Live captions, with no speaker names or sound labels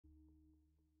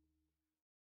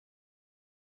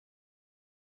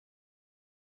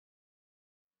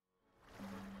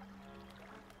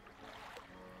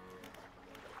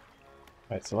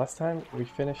Right, so last time we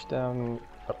finished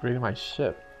upgrading my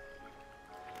ship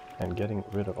and getting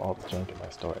rid of all the junk in my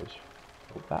storage.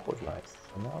 So that was nice.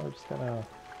 So now we're just gonna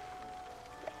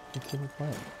continue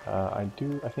playing.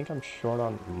 I think I'm short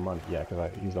on money. Yeah, because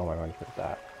I used all my money for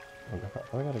that. I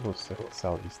gotta go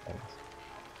sell these things.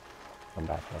 Come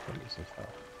back and I can do some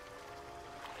stuff.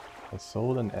 I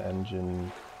sold an engine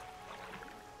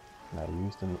and I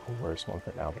used a worse one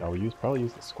for now, but I'll probably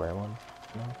use the square one.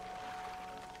 No.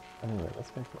 Anyway, let's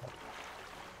get going.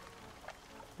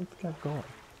 Let's get going.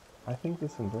 I think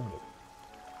this inverted.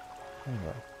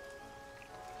 Anyway.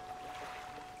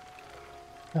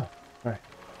 Oh, right.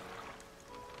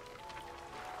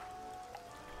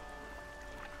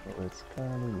 So it's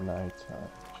currently nighttime.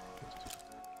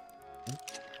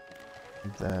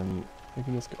 And then we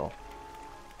can just go.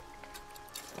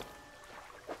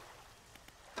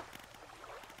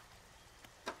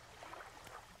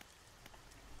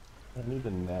 I need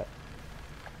the net.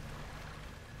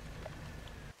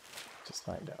 Just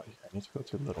find out here. I need to go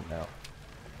to Little Mount.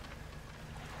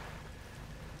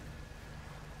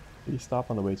 Please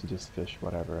stop on the way to just fish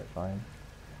whatever I find.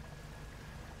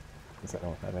 Because I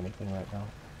don't have anything right now.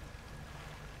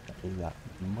 I need that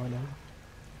money.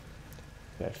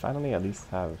 Okay, I finally at least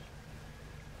have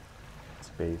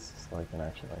space so I can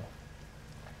actually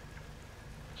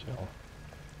chill.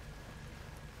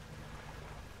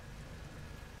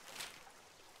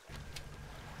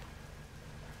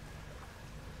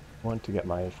 I want to get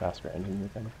my faster engine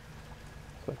again,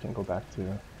 so I can go back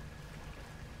to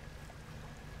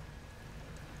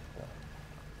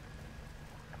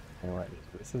anyway,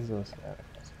 this is a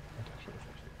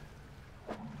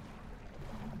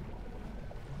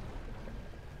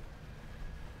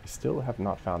I still have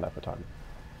not found that photographer.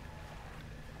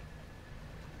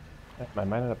 I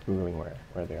might end up googling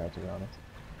where they are, to be honest.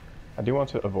 I do want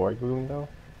to avoid googling though.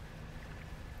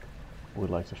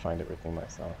 Would like to find everything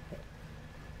myself.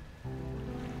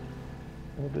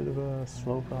 A little bit of a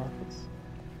slow process,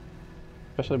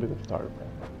 especially with the photographer.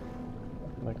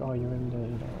 Like, oh, you're in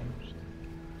the, just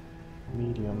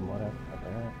medium, whatever.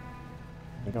 Alright.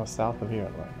 We go south of here,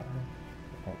 I'm like,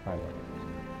 I can't find it.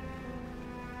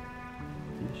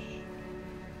 Yeesh.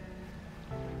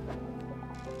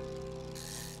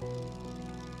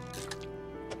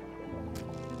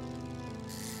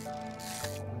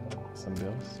 Some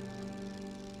bills.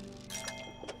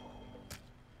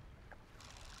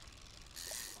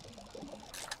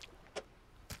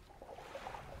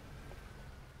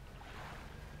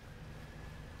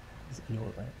 It's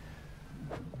eel, right?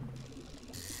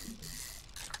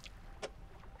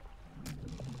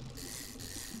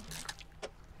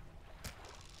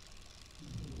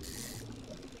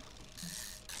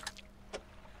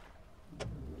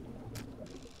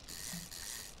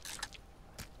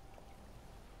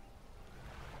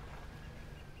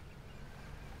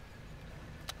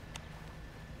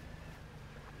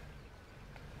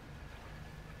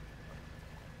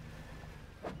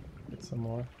 Get some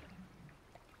more.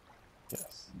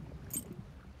 Yes.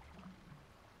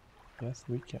 Yes,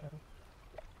 we can.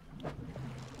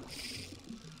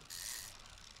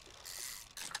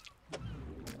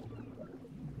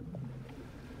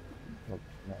 Oh,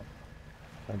 no.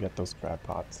 I'll get those crab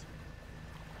pots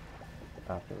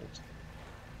afterwards.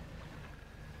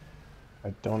 I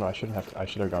don't know, I should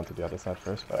have gone to the other side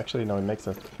first, but actually no, it makes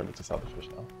sense for me to sell the fish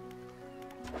now.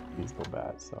 These go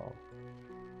bad, so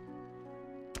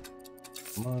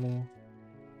money.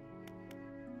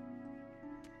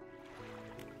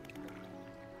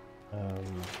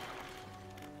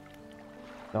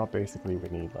 Now basically we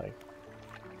need like,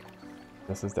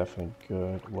 this is definitely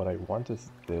good. What I want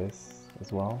is this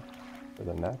as well for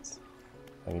the nets.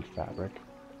 I need fabric.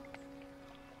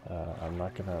 I'm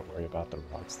not gonna worry about the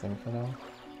rocks thing for now.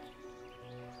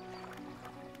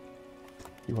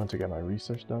 You want to get my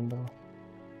research done though?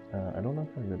 I don't know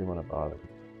if I really want to bother.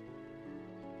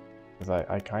 Because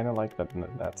I kind of like that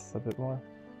nets a bit more.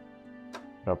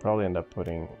 But I'll probably end up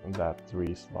putting that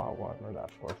 3-slot one or that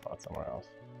 4-slot somewhere else.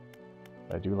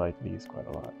 But I do like these quite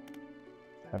a lot.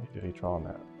 Heavy duty trawl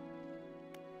net.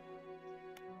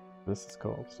 This is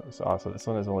cool. So this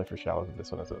one is only for shallows and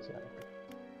this one is oceanic.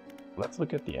 Let's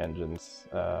look at the engines.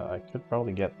 I could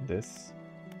probably get this.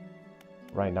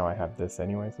 Right now I have this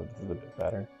anyway, so this is a bit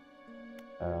better.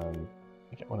 I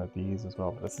get one of these as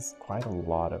well, but this is quite a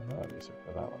lot of research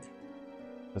for that one.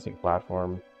 Missing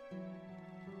platform.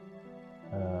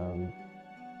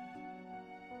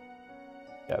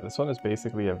 Yeah, this one is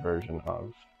basically a version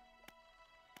of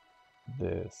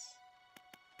this,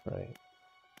 right?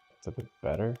 It's a bit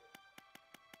better,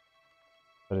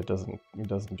 but it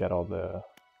doesn't get all the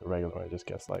regular one. It just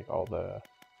gets like all the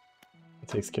It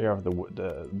takes care of the wood,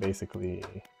 basically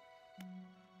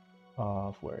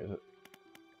of where is it?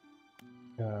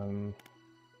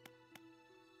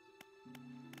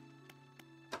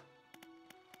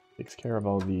 Takes care of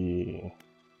all the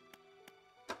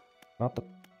not the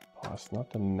posts, not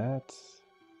the nets.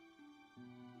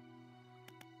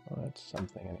 Oh, that's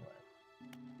something anyway.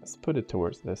 Let's put it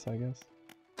towards this, I guess.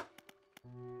 I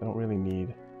don't really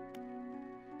need.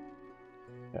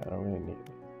 Yeah, I don't really need.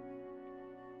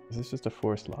 Is this just a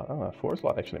 4 slot? Oh, a 4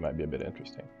 slot actually might be a bit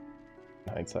interesting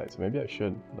in hindsight. So maybe I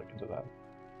should look into that.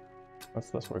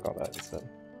 Let's work on that instead.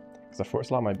 Because a 4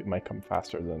 slot might come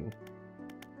faster than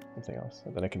something else,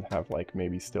 and then I can have like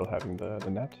maybe still having the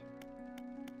net.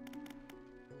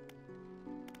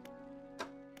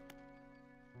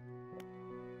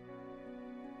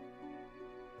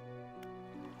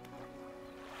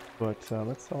 But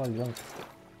let's sell our junk.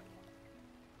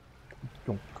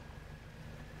 Junk.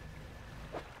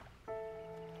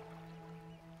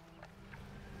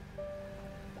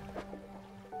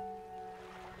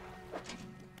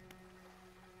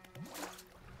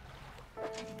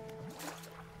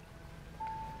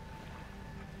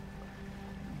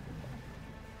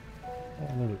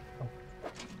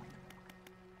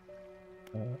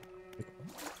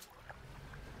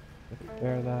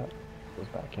 Repair that. Goes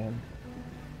back in.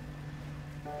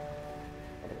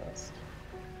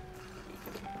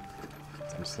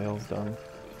 Some sales done.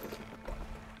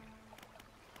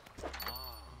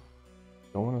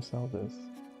 Don't want to sell this.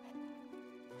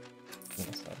 I'm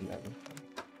gonna sell the everything.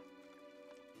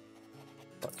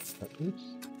 But oops.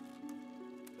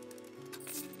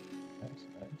 Nice,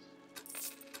 nice.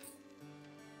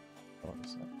 I want to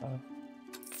sell that.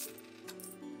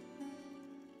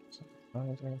 Some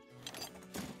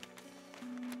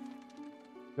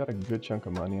got a good chunk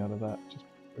of money out of that, which is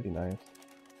pretty nice.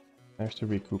 Nice to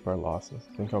recoup our losses.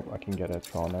 I think I can get a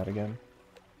Tron out again.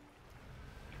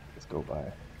 Let's go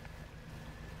by.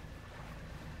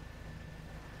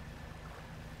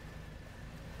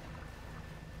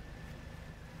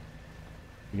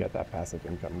 We got that passive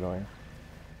income going.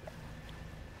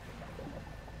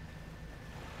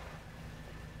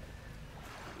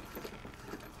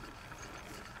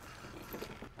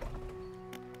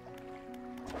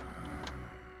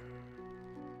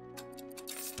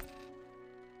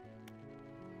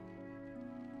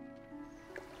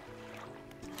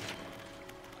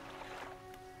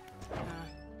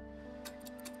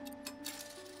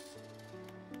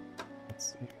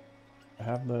 I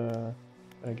have the.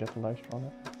 Did I get the life on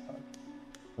it?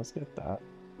 Let's get that.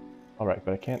 Alright,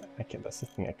 but I can't. That's the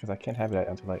thing, because I can't have it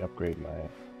until I upgrade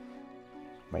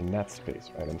my net space,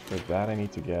 right? And for that, I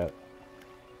need to get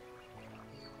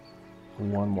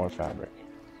one more fabric.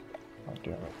 I'll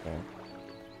do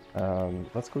everything.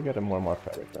 Let's go get one more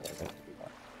fabric. Then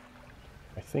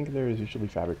I think there is usually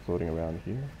fabric floating around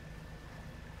here.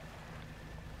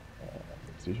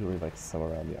 It's usually like some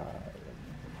around the eye.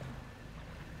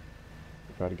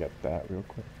 Try to get that real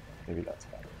quick. Maybe that's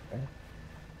fabric there.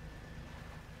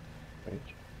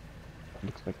 Dredge.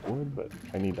 Looks like wood, but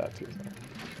I need that too. So.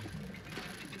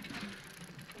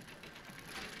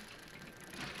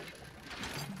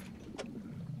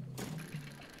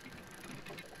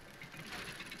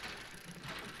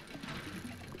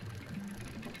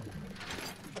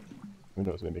 Who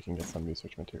knows, maybe I can get some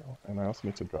research material. And I also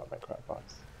need to drop my crab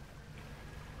box.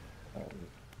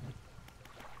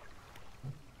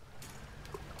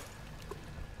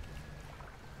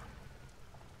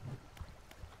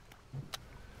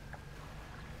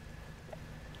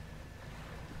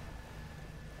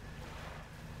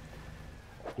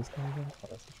 This guy again? Oh,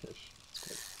 that's a fish.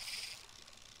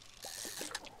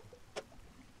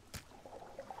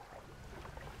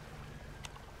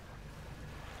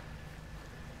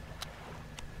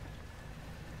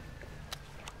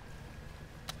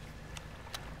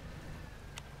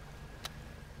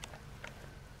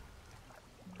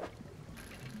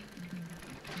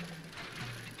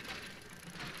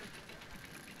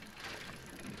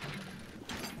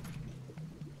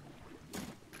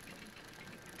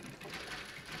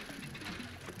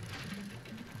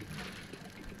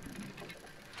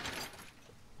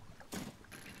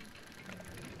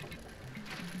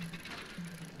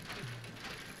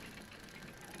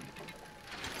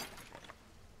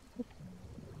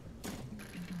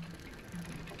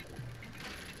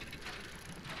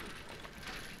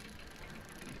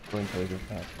 Going crazy.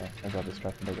 I got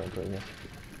distracted by going crazy.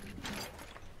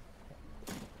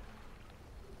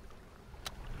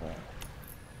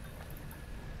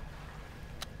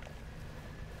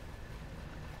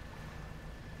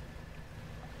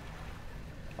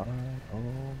 Fine.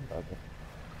 Oh, brother.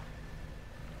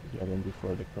 Get in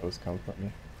before the crows come for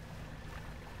me.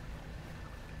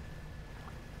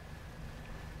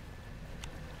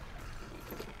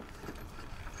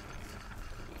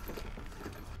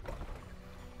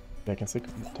 Yeah, I can see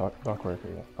dock worker.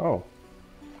 Yeah. Oh,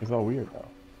 he's all weird now.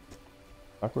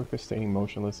 Dock worker standing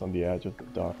motionless on the edge of the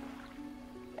dock.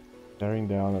 Staring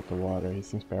down at the water, he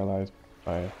seems paralyzed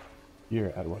by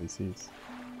fear at what he sees.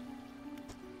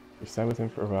 We stand with him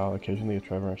for a while. Occasionally a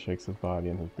tremor shakes his body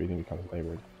and his breathing becomes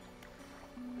labored.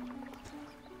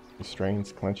 He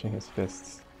strains, clenching his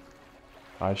fists.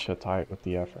 Eyes shut tight with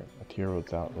the effort. A tear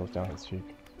rolls down his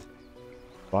cheek. His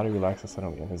body relaxes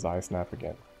suddenly and his eyes snap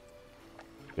again.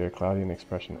 They are cloudy and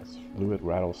expressionless. Fluid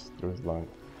rattles through his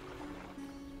lungs.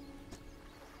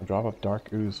 A drop of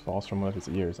dark ooze falls from one of his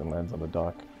ears and lands on the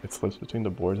dock. It slips between the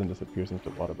boards and disappears into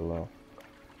the water below.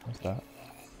 What's that?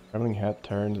 Trembling head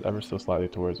turns ever so slightly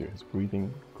towards you. His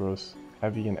breathing grows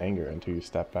heavy in anger until you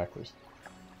step backwards,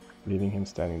 leaving him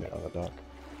standing there on the dock.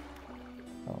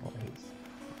 Oh, he's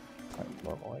kind of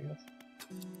normal, I guess.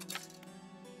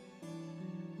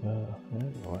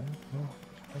 Anyway,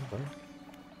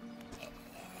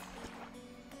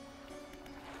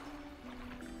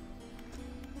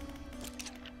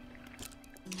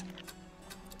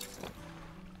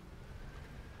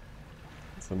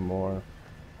 some more.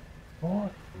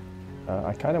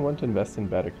 I kind of want to invest in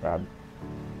better crab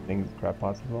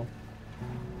pots as well,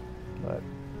 but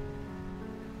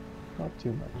not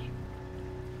too much.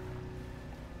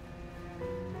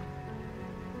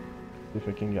 If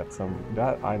I can get some.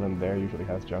 That island there usually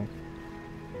has junk.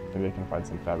 Maybe I can find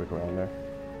some fabric around there.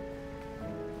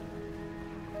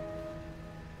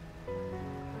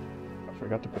 I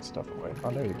forgot to put stuff away.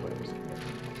 Oh, there you go.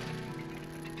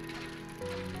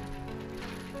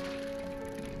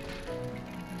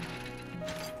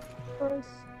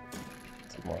 Nice.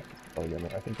 Some more. Oh yeah,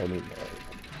 I think I need more.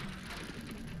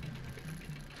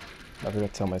 I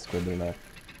forgot to tell my squid doing that.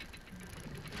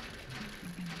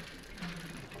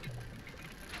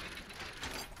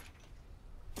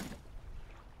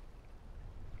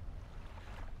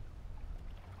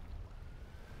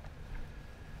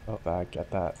 Oh,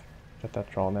 get that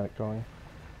trawl net going.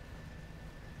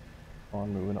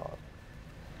 On, moving on.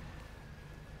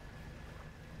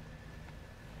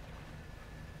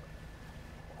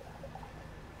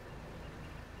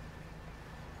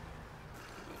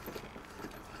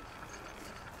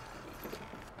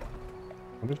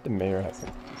 I wonder if the mayor has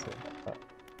something to say about that.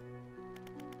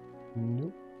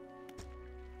 Nope.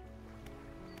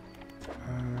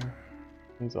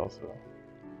 He's also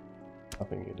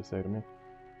nothing new to say to me.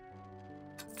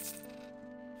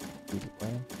 Easy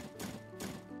plan.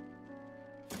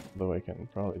 Though I can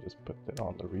probably just put it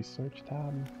on the research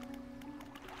tab.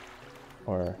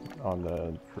 Or on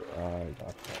the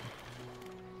try.com.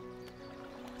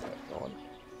 Going.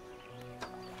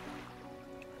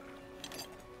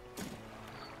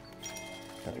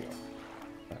 There we go.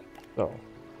 Right. So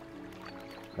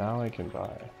now I can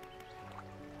buy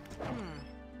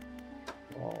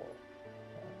all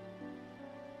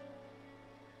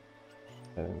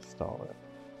and install it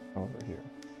over here.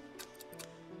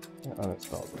 And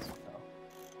uninstall this one now.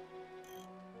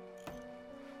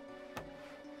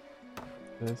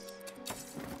 This.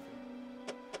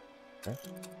 Okay.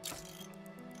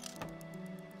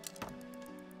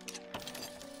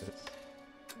 This.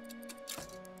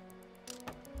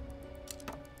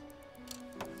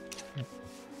 I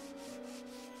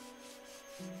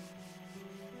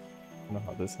don't know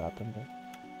how this happened, but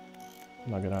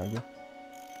I'm not gonna argue.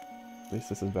 At least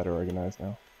this is better organized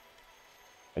now.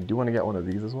 I do want to get one of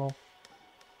these as well.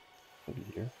 Maybe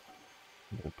here.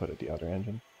 I'm gonna put it the other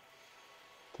engine.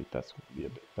 I think that's gonna be a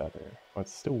bit better. Oh,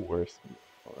 it's still worse than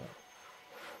before.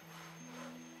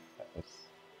 Yeah,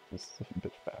 it's a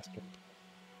bit faster.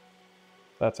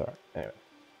 That's alright. Anyway.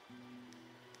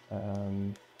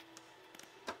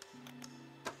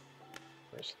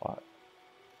 First slot.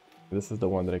 This is the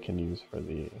one that I can use for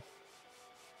the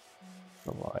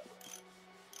line,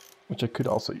 which I could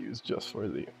also use just for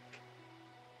the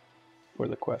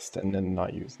quest and then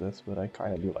not use this, but I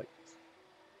kind of do like this.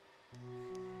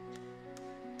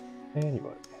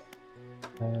 Anyway,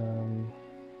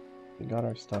 we got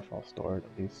our stuff all stored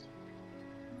at least.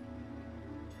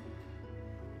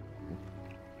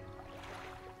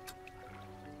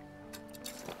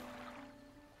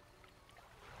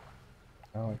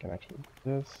 Now I can actually do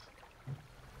this.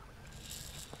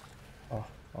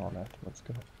 Oh man, let's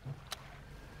go.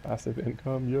 Passive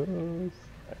income, yes!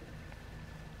 Right.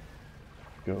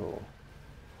 Go.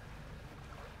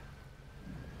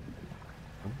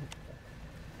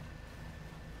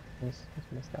 Let's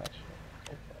miss that shit.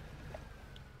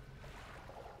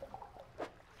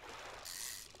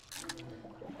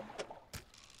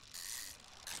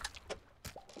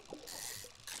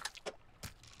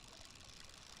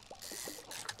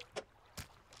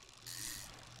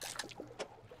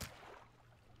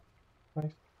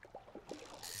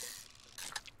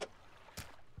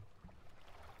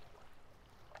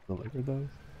 deliver those.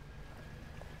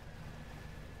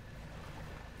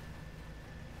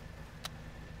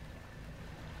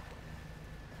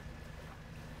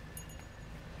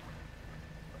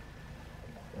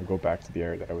 I'll go back to the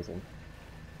area that I was in.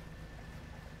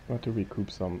 I want to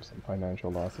recoup some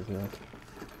financial losses here.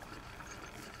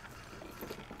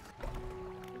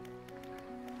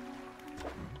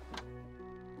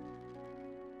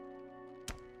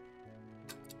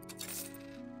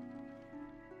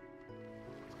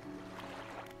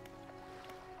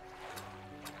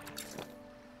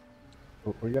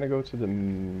 We're gonna go to the... I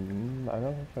don't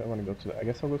know if I want to go to the... I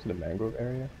guess I'll go to the mangrove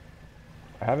area.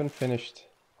 I haven't finished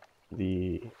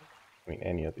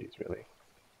any of these really.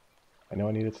 I know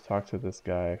I needed to talk to this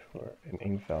guy for an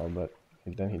Ingfell, but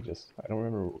then he just... I don't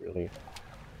remember really.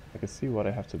 I can see what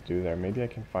I have to do there. Maybe I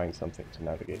can find something to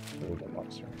navigate through the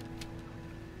monster.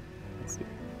 Let's see.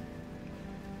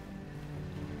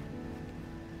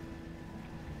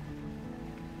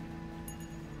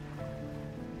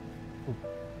 Ooh.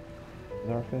 Is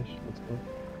our fish? Let's go.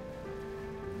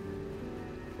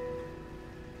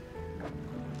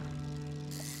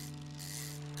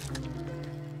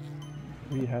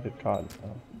 Three-headed cod.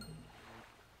 Oh.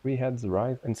 Three heads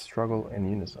rise and struggle in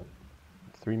unison.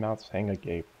 Three mouths hang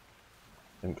agape,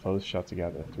 then close shut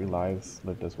together. Three lives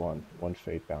lived as one. One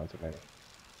fate bound to many.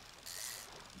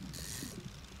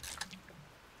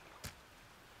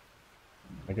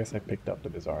 I guess I picked up the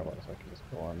bizarre one, so I can just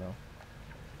go on now.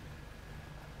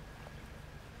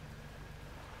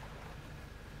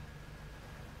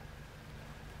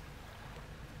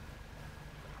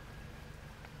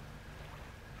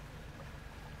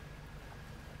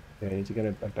 Yeah, I need to get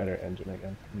a better engine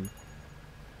again.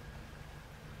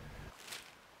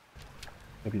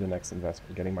 Maybe the next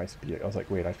investment, getting my speed. I was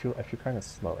like, wait, I feel kind of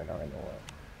slow, and now I know what.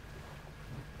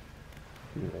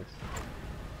 Do this.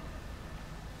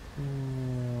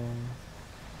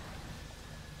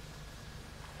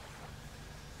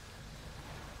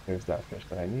 There's that fish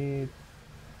that I need.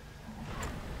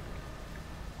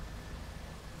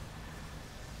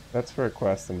 That's for a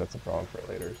quest, and that's a problem for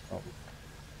later. So.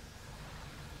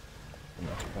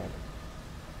 Much about it.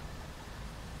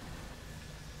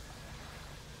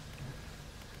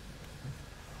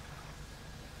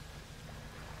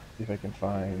 See if I can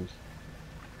find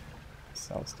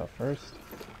sell stuff first.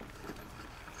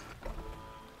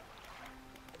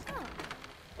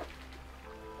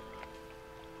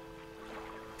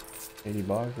 $80,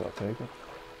 I'll take it.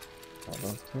 All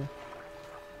those two.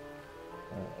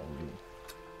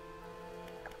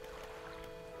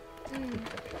 I need to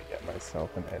get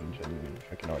myself an engine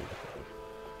if I can already afford it.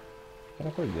 Can I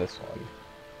afford this one?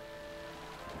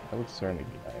 That would certainly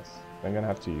be nice. I'm gonna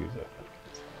have to use it.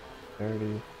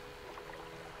 30,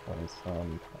 20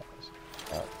 some.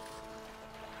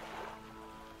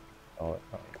 Oh,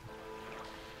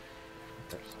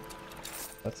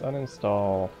 let's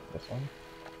uninstall this one.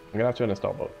 I'm gonna have to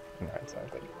uninstall both in hindsight,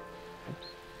 but oops.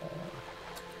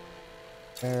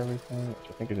 Everything, which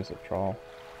I think is just a troll.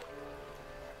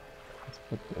 Let's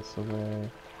put this away.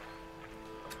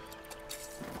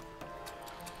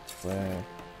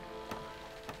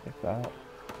 Like that.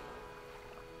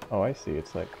 Oh, I see.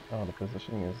 It's like, oh, the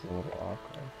positioning is a little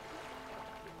awkward.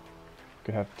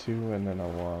 Could have two and then a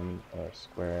one, or a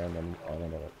square and then on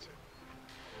another two.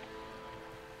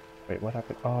 Wait, what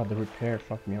happened? Oh, the repair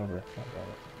fucked me over. God damn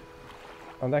it.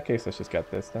 Oh, in that case, let's just get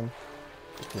this then.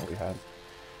 That's what we had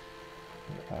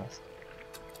in the past.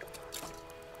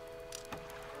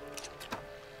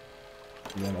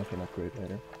 And then I can upgrade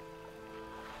later.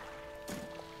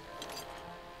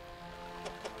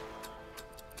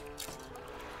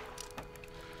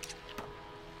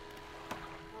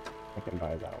 I can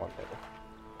buy that one later.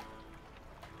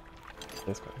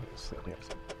 This guy is sitting here.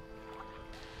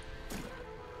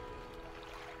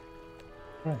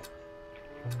 Right.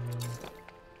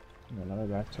 Now we're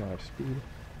back to our speed.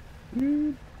 Let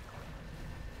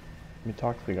me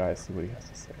talk to the guy, see what he has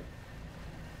to say.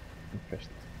 And fish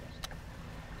this first.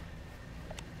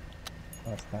 Oh,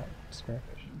 that's that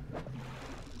squarefish.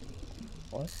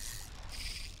 What?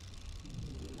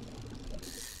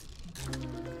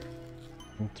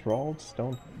 Enthralled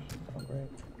stonefish. Oh, great.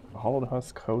 A hollowed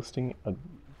husk hosting a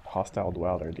hostile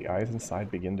dweller. The eyes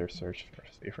inside begin their search for a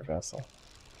safer vessel.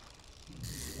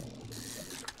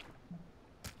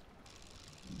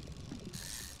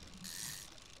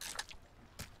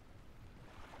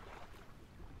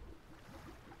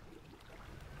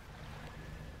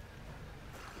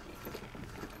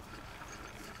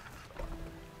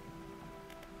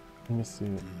 Let me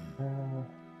see.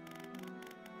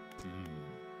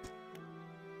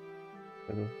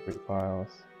 For those 3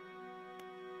 files.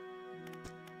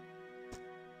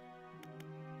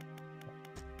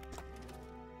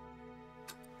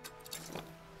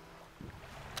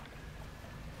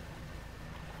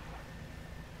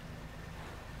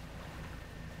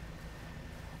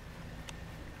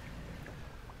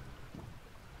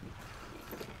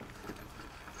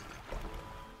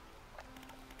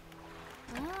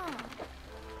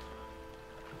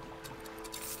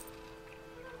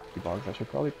 bogs. I should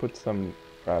probably put some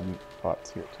crab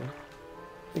pots here too.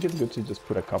 I think it's good to just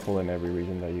put a couple in every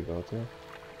region that you go to.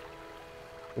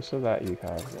 Just so that you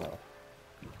have, you know,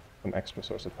 some extra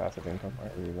source of passive income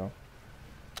wherever you go.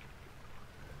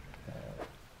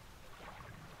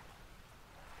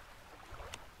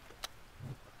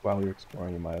 While you're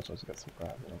exploring, you might as well just get some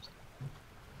crab, you know what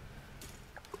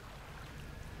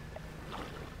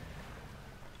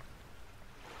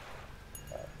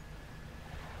I'm saying?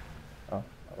 Oh,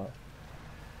 hello.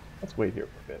 Let's wait here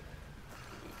for a bit.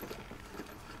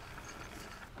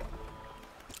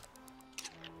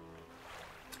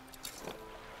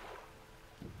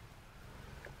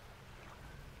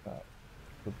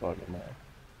 The bug in mine.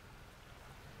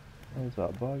 There's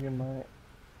a bug in mine.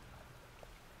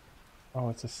 Oh,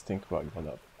 it's a stink bug. Hold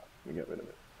up. Let me get rid of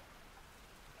it.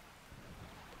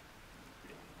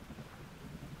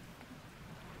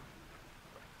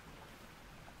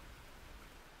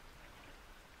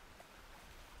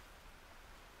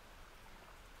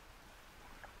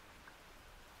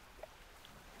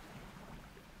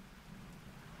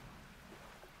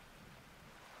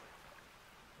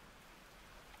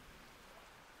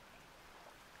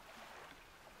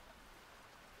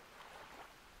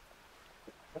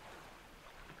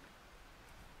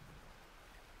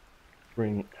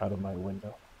 Bring it out of my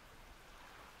window.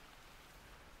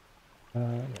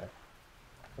 Yeah.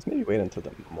 Let's maybe wait until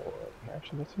the more.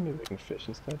 Actually, let's see maybe we can fish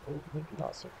instead. But maybe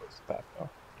not so close to that though.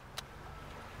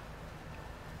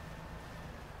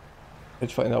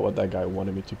 Let's find out what that guy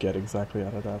wanted me to get exactly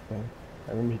out of that thing.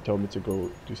 I remember he told me to go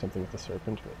do something with the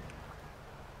serpent, but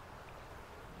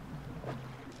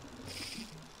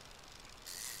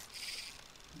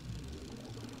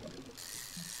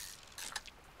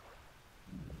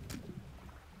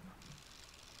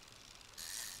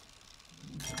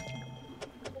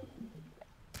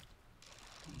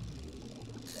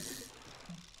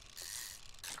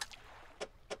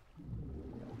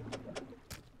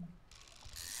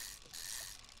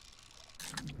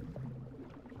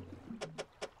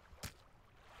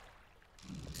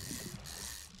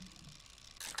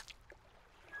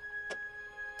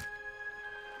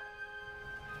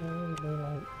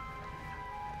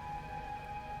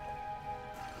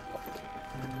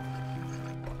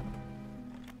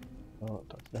oh,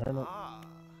 that's the hermit.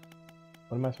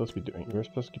 What am I supposed to be doing? You're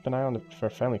supposed to keep an eye on for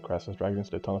friendly crests as dragons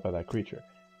to tunnel by that creature.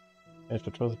 It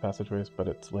patrols the passageways, but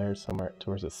its lair is somewhere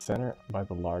towards the center by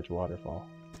the large waterfall.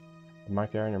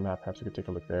 Mark the area on your map, perhaps you could take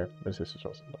a look there. This is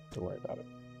just don't worry about it.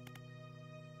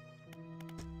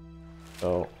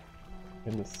 So,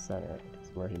 in the center is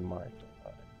where he marked.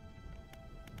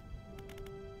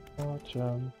 Watch,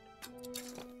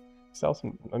 sell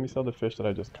some. Let me sell the fish that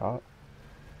I just caught.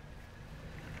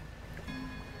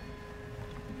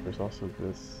 There's also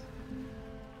this.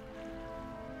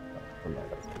 Oh, no,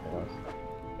 that's something else.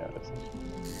 Yeah, this is.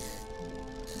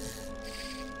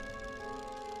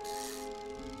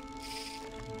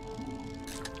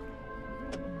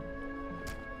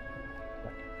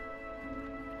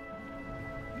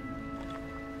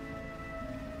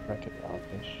 Bracket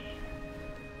fish.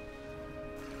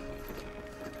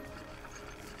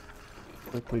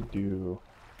 Quickly do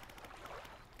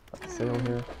a sale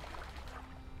here.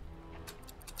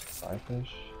 Buy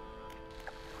fish.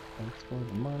 Explore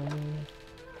the money.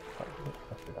 I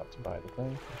forgot to buy the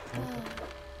thing.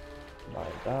 Buy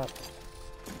that.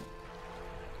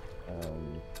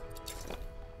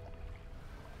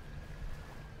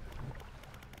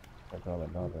 I got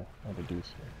another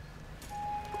deuce here.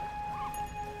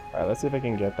 Alright, let's see if I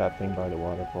can get that thing by the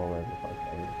waterfall right before I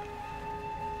can.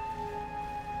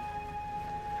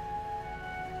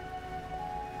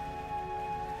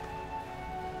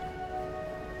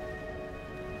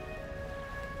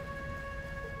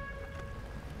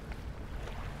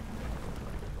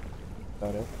 Is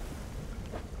that it?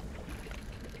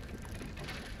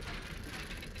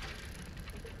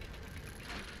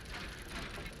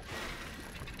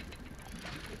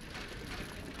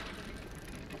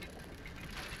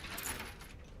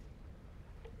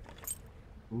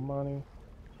 Money.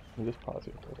 Let me just pause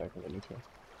here for a second. I need to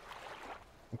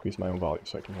increase my own volume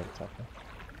so I can hear what's happening.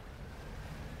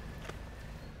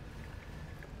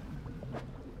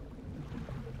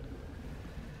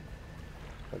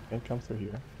 It comes through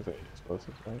here because I need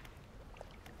explosives, right?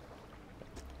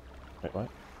 Wait, what?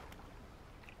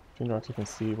 Between the rocks you can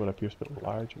see what appears to be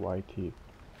large wide teeth.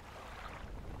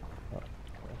 Oh, okay.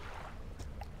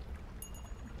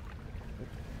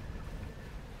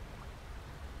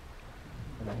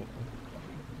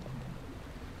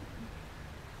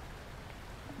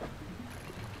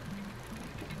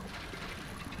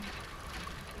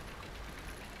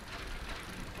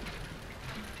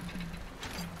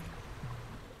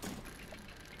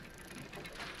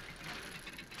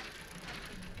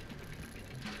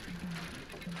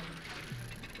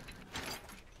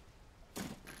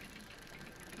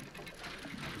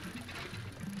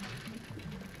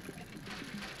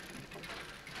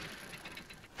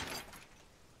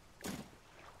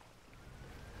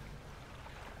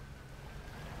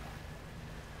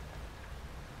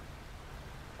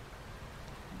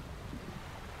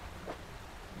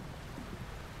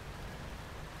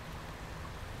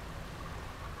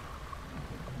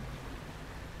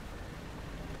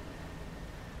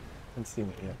 Haven't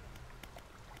seen it yet.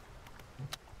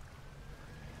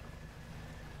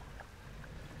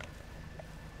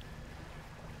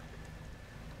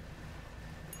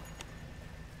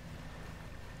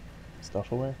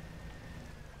 Stuff away.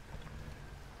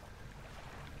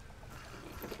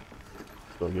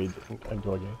 Go again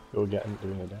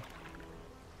during the day.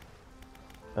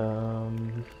 I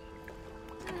haven't.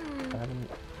 Oh,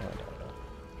 I don't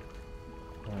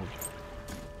know.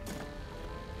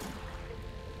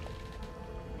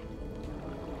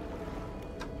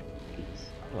 Peace.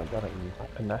 Oh, I got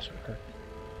a national card.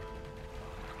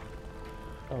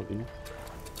 Oh, these.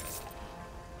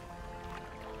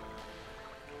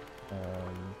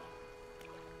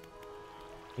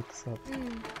 Picks up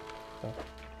stuff.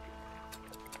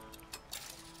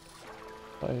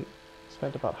 I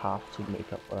spent about half to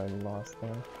make up what I lost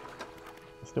there.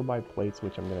 I still buy plates,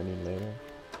 which I'm gonna need later.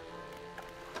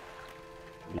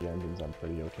 The engines I'm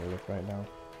pretty okay with right now.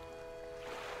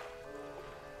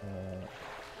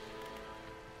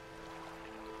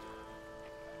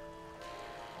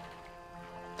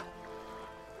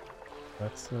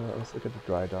 Let's look at the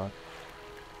dry dock.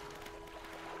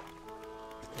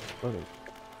 Really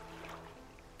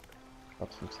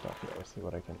up some stuff here. Let's see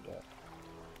what I can get.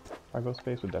 Cargo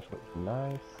space would definitely be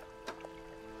nice.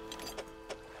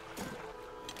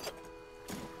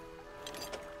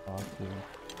 Coffee.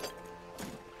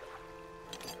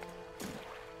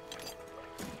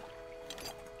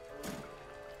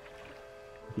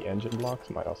 The engine blocks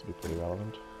might also be pretty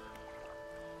relevant.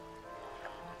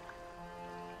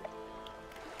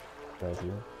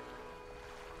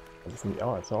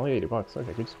 Oh, it's only $80.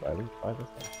 Okay, good. Buy this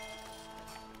thing.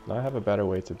 Now I have a better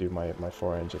way to do my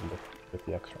 4-engine with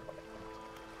the extra money.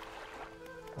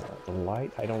 The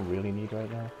light I don't really need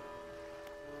right now.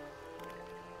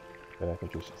 But I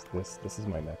think it's just this. This is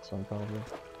my next one probably.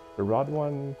 The rod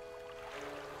one,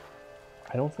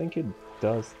 I don't think it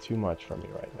does too much for me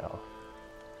right now.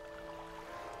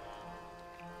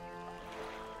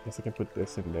 I guess I can put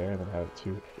this in there and then have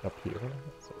two up here.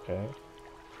 It's okay.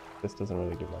 This doesn't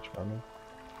really do much for me.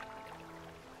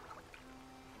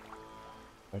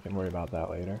 I can worry about that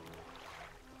later.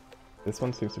 This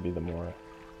one seems to be the more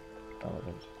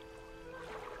relevant.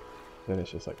 Then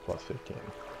it's just like plus 15.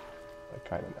 Like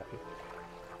kind of nutty.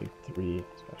 Big 3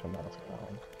 special medals for that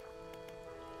one.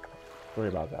 Worry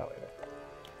about that later.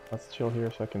 Let's chill here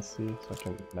so I can see, so I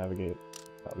can navigate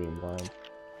without being blind.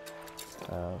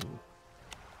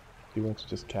 Do want to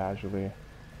just casually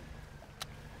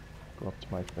go up to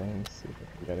my things, see if I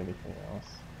can get anything else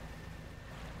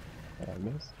that I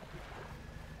missed.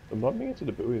 The bumping into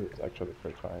the buoy is actually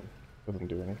pretty fine. Doesn't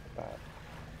do anything bad.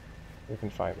 We can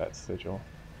find that sigil.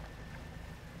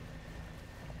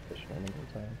 Fishing in the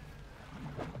meantime.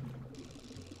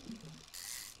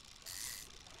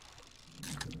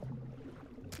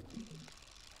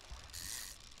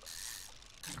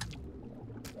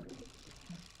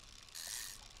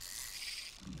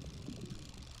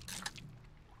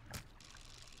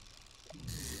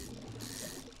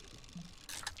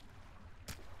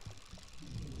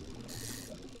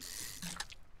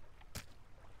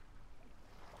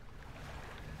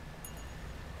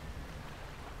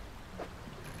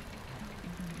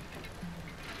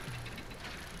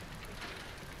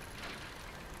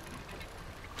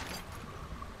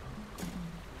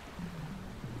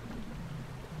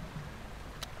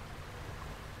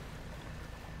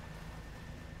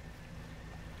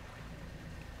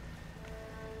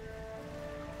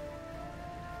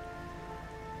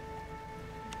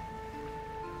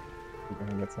 We're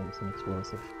gonna get some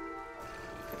explosive.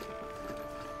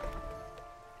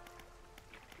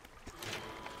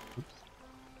 Oops.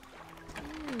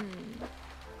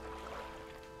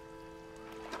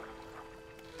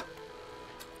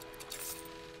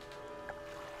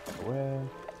 Away.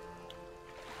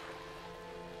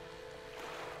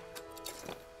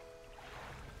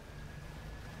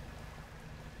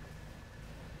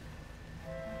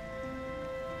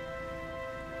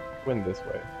 Win this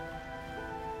way.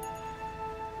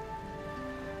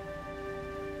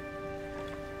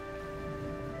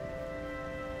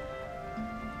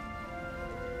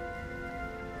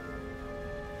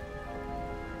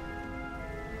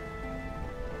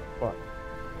 Fuck.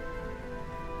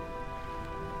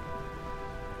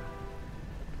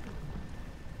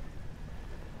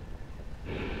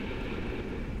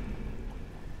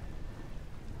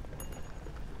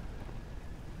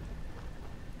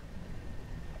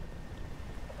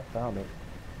 I found it.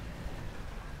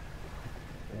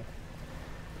 Yeah.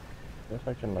 If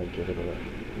I can like get it a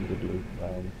good loop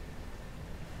down.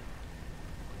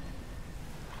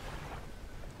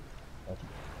 That's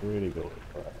pretty good.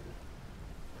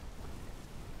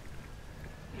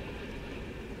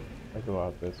 I go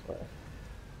out this way.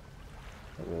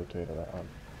 I rotate around.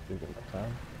 Give them the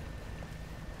time.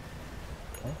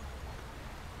 Okay.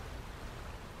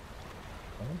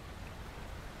 Okay.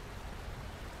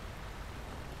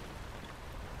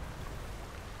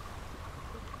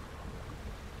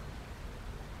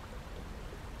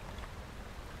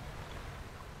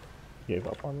 Gave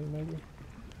up on me, maybe?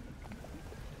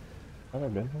 Have I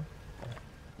been here?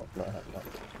 Oh, no, I have not.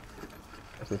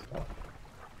 What's this now?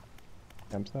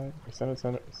 Campsite?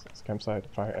 Extended campsite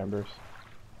fire embers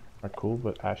are cool,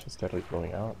 but ash is steadily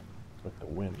blowing out with the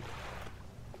wind.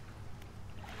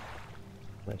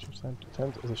 Range of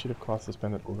tent is a sheet of cloth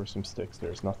suspended over some sticks.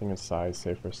 There is nothing in size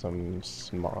save for some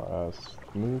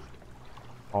smooth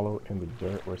hollow in the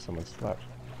dirt where someone slept.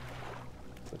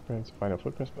 Footprints, final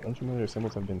footprints, but unfamiliar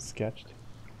symbols have been sketched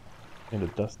in the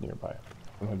dust nearby.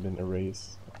 Some have been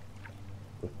erased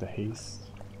with the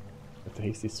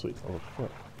hasty sweep of a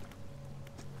foot.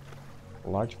 A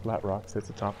large flat rock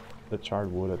sits atop the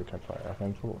charred wood of the campfire. A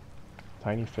handful of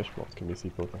tiny fish bones can be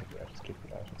seen poking at the ashes. Kick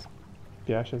the ashes.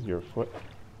 The ashes, your foot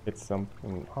hits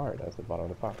something hard as the bottom of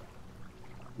the pot.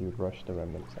 You brush the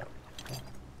remnants out.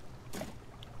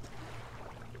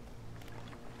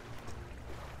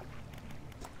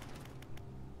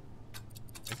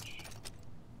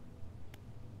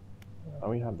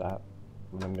 We have that.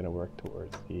 And I'm gonna work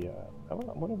towards the.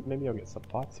 Maybe I'll get some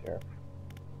pots here.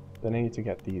 Then I need to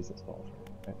get these as well.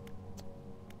 Right?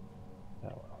 Oh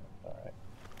well, alright.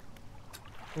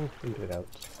 We'll figure it out.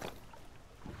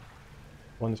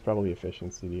 One is probably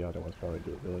efficiency, the other one's probably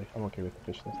durability. I'm okay with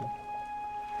efficiency.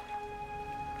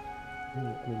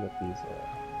 Let me get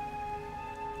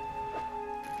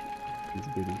these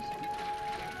goodies.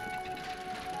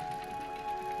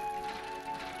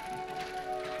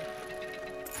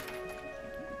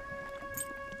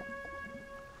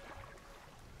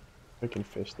 I can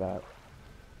fish that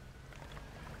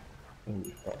thing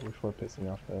before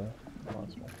pissing off the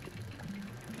monster.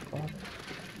 Oh.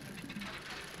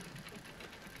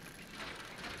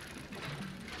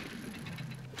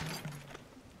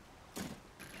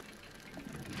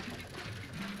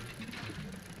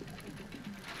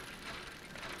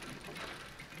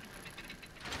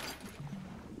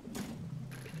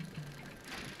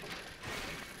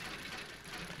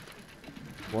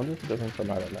 I wonder if it doesn't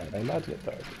come out at night. I imagine it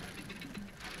does.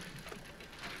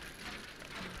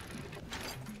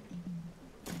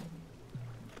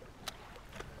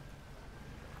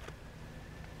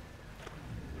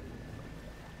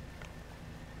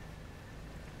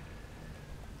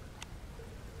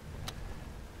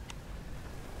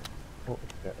 Oh,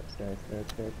 it's there.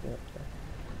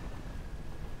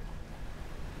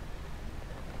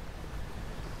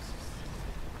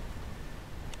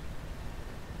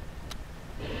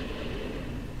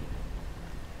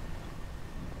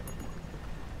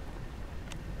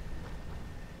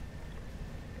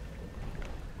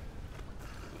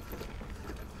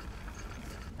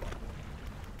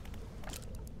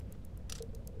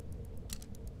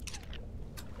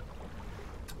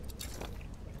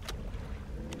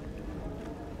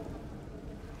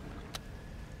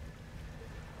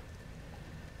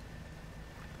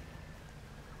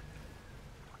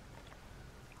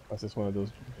 Is this one of those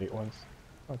bait ones?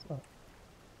 Oh, it's not.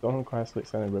 Stone quietly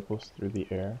sending ripples through the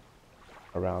air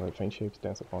around, and faint shapes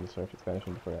dance upon the surface,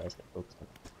 vanishing before your eyes get focused on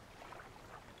it.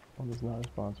 One does not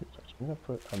respond to your touch. I'm gonna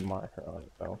put a marker on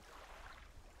it though.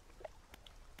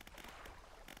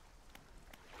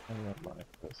 I'm gonna mark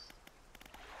this.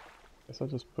 Guess I'll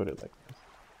just put it like this.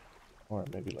 Or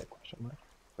maybe like question mark.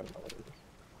 I don't know what it is.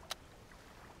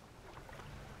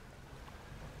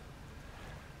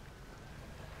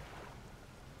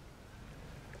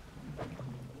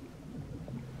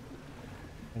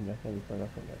 And definitely before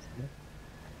nothing else.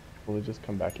 Will it just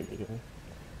come back immediately?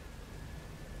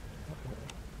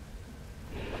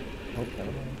 Oh,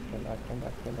 never mind. Come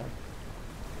back.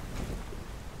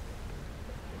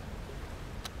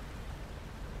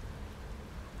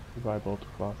 Goodbye, bolt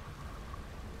of cloth.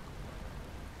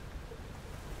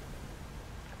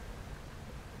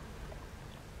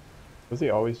 Does he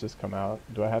always just come out?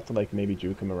 Do I have to like maybe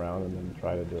juke him around and then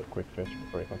try to do a quick fish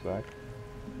before he comes back?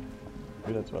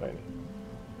 Maybe that's what I need.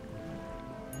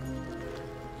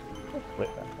 Wait,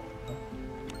 that.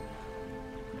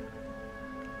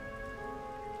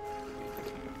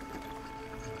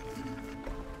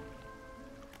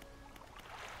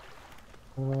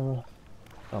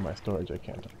 Oh, my storage, I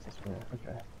can't access.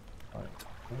 Okay, fine.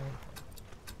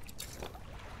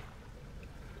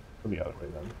 The other way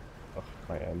then. Of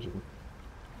my engine.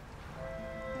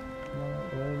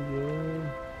 My engine.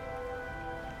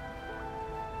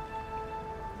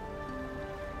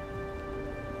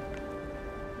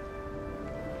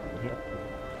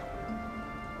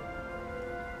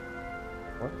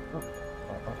 What? Oh,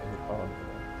 oh,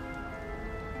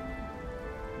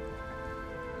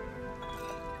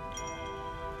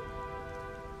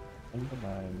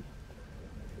 undermine.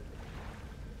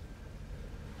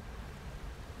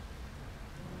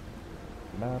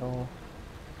 Metal.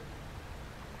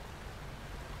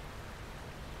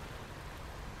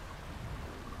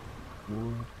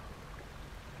 Wood.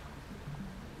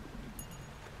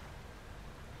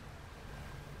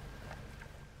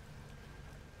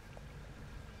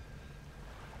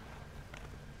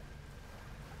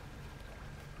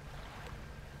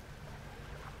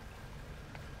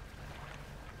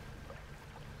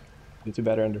 Need to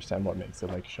better understand what makes it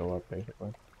like show up,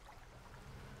 basically.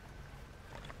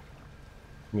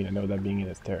 I mean, I know that being in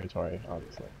its territory,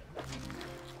 obviously.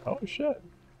 Oh shit!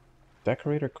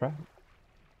 Decorator crab.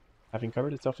 Having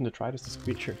covered itself in detritus, this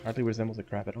creature hardly resembles a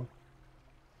crab at all.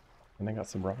 And I got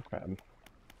some raw crab.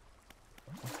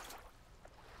 Let's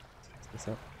fix this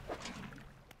up.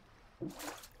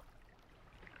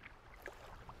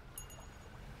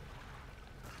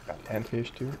 Got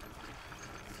panfish too.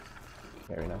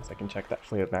 Very nice. I can check that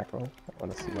flayed mackerel. I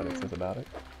want to see what it says about it.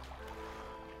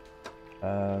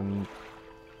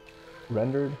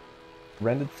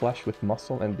 Rendered flesh with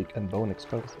muscle and bone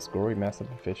exposed. This gory mass of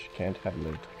the fish can't have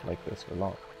lived like this for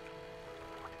long.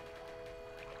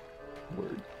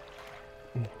 Word.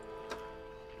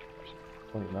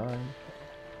 29.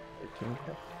 13.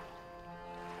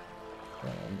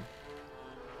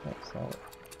 That's solid.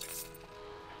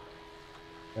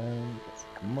 And get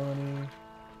some money.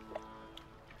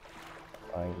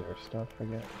 Buying their stuff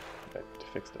again. Okay, to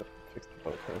fix the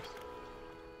boat first.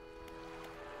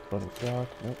 Floating rock.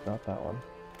 Nope, not that one.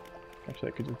 Actually,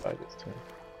 I could just buy this too.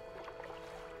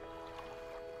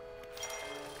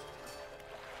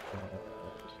 And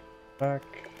back.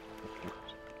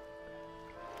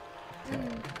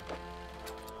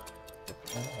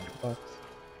 $100.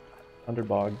 100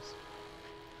 bogs.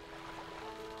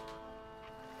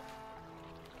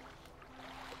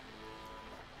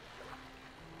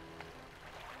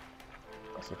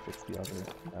 Also fix the other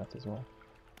mats as well.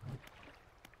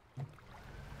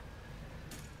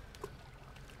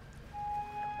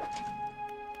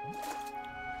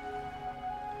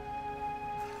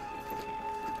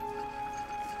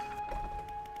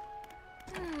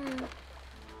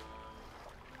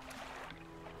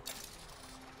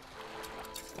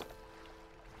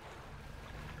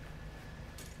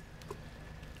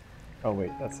 Oh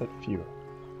wait, that said few.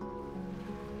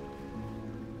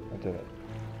 I did it.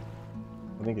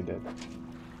 I think it did.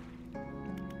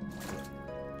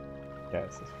 Yeah,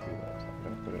 it says few though, so I'm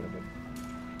gonna put it a bit.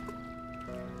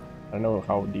 I don't know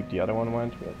how deep the other one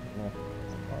went, but yeah,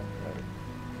 it's fine. Right.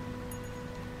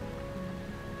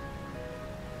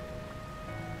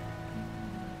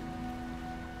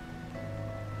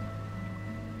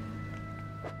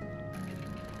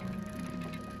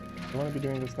 I want to be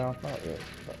doing this now? Not really,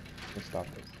 but we'll stop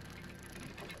this.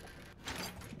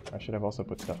 I should have also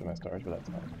put stuff in my storage, but that's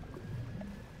fine.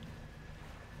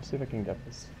 Let's see if I can get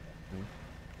this.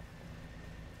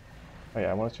 Oh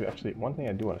yeah, I wanted to actually, one thing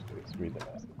I do want to do is read the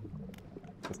message.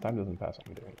 Because time doesn't pass when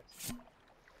I'm doing this.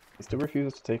 He still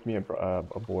refuses to take me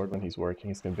aboard when he's working.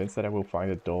 He's convinced that I will find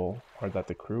it dull, or that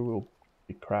the crew will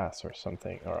be crass or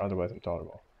something, or otherwise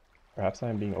intolerable. Perhaps I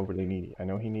am being overly needy. I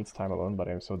know he needs time alone, but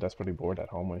I am so desperately bored at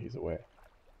home when he's away.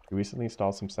 He recently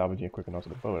installed some salvaging equipment onto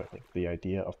the boat. I think the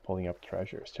idea of pulling up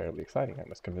treasure is terribly exciting. I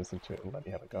must convince him to let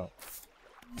me have a go.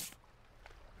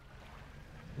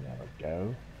 Have a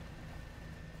go.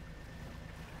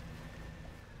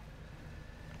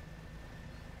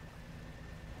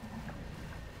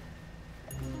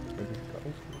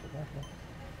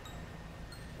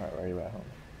 Alright, where are you at home?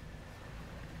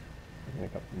 I'm gonna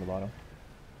come from the bottom.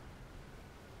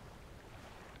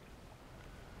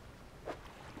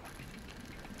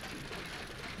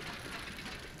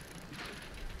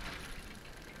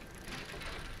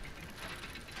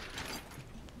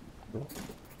 Cool.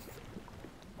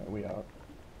 Alright, we out.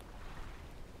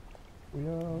 We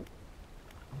out.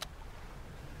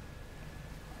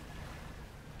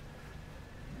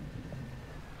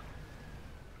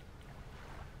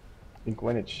 I think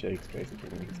when it shakes, basically,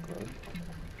 when it's closed.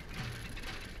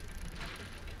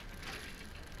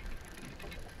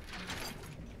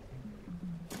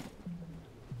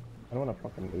 I don't want to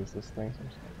fucking lose this thing, so I'm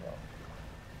just gonna go.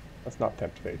 Let's not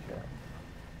tempt fate here.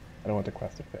 I don't want the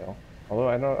quest to fail. Although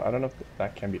I don't know if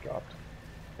that can be dropped.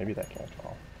 Maybe that can't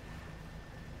fall.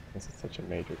 This is such a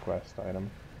major quest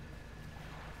item.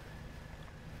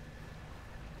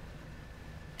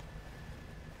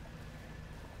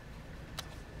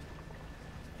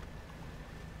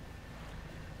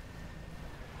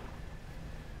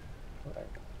 Alright.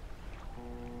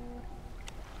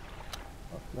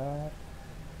 that.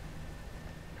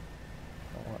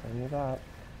 Don't want any of that.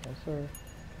 No sir.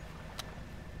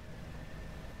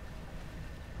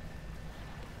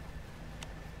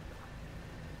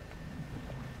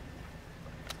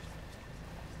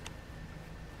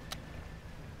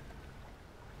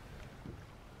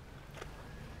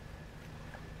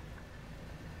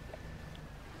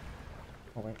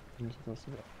 Oh wait, I'm supposed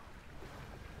to go.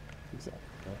 Exactly.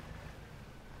 Yeah.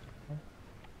 Huh?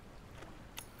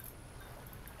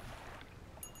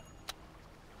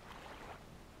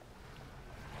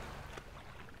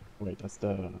 Wait, that's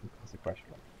the question.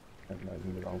 Am I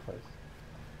in the wrong place?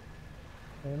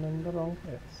 I'm in the wrong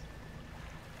place.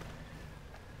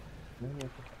 Maybe I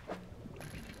could.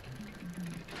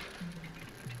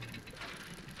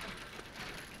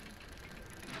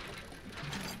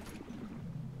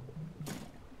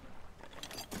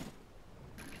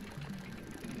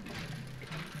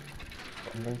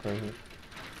 I'm going crazy.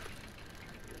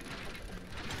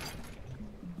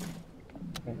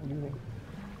 Okay, what do you think?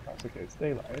 That's okay, it's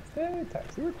daylight. It's daytime,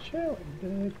 so we're chilling,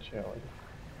 big chilling.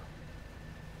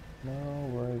 No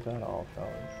worries at all,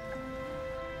 fellas.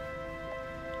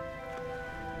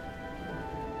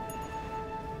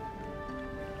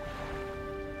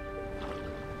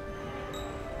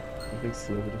 A big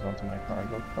slivers onto my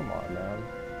cargo. Come on, man.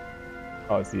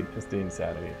 Oh, it's the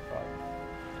insanity. Oh.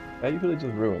 That usually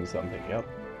just ruins something. Yep,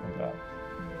 like that.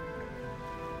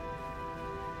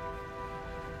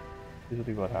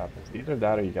 Usually what happens. Either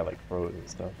that or you get like froze and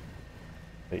stuff.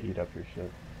 They eat up your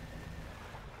shit.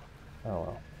 Oh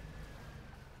well.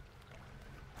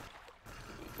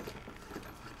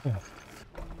 Yeah.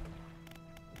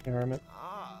 Hey, Hermit.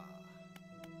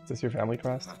 Is this your family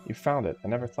crest? You found it. I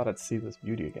never thought I'd see this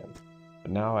beauty again. But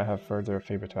now I have further a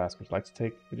favor to ask. Would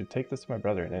you take this to my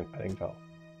brother in Eddingfell?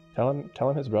 Tell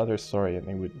him his brother is sorry and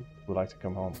he would like to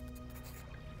come home.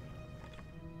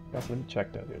 Yes, let me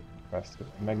check that, dude. Crest.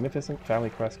 A magnificent family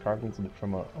crest carved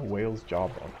from a whale's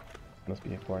jawbone. Must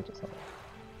be important to someone.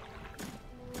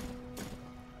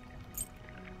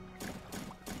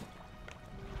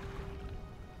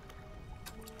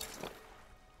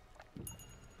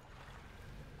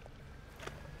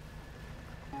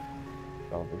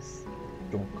 All this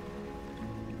junk.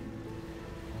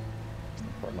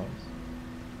 Hormones.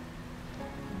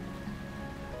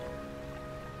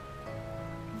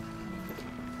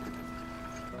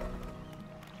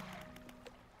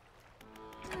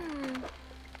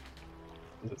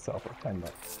 Is itself worth 10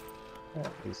 bucks. Yeah,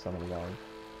 use some of the value.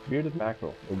 Bearded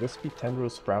mackerel. The wispy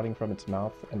tendrils sprouting from its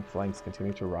mouth and flanks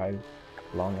continue to writhe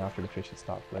long after the fish has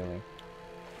stopped flailing.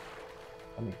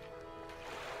 Funny.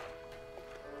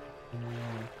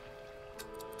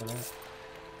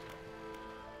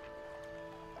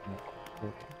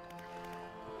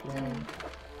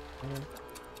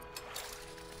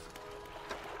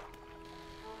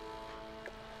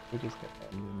 We just get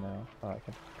that now. Oh, I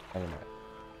can. Never mind.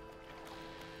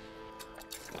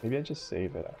 Maybe I just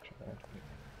save it actually.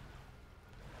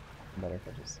 Better if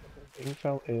I just save it.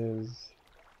 Ingfell is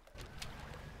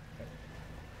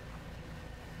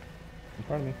in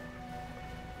front of me.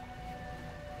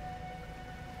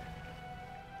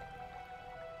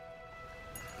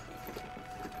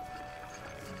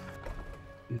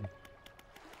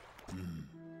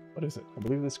 What is it? I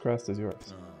believe this crest is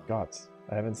yours. Gods,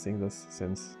 I haven't seen this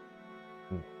since.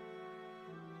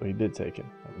 So he did take it.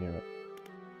 I knew it.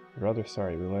 I'm rather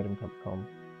sorry. We let him come home.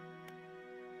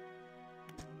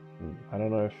 I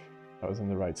don't know if I was in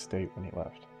the right state when he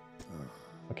left.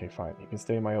 Okay, fine. You can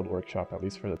stay in my old workshop, at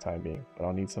least for the time being, but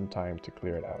I'll need some time to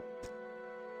clear it out.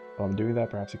 While I'm doing that,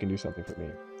 perhaps you can do something for me.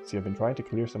 See, I've been trying to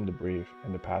clear some debris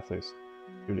and the pathways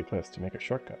through the cliffs to make a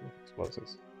shortcut with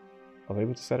explosives. I was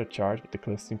able to set a charge, but the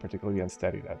cliffs seemed particularly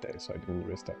unsteady that day, so I didn't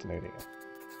risk detonating it.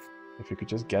 If you could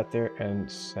just get there and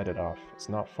set it off. It's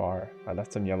not far. I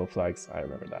left some yellow flags. I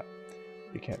remember that.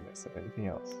 You can't miss it. Anything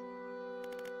else?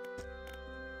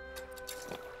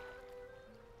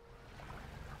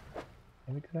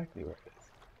 I know exactly where it is.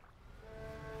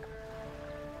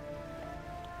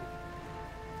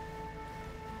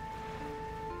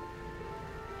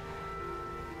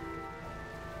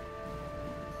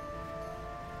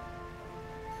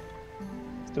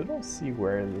 Still don't see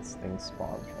where this thing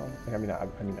spawns from. Like, I mean, I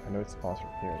know it spawns from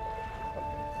here, but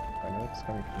okay. I know it's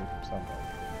coming from somewhere.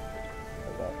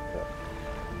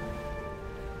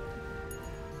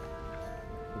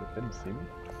 It didn't see me.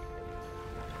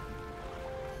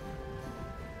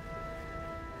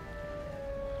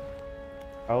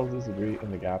 Piles this debris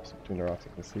in the gaps between the rocks.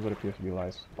 I can see what appears to be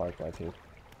firefly tape.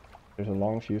 There's a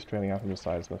long fuse trailing out from the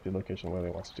sides. Must be the location where they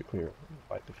wants to clear.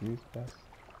 Light the fuse, yes.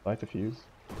 Light the fuse.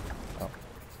 Oh.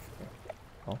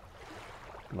 Oh.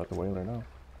 Let the whaler know.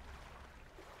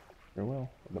 Sure will.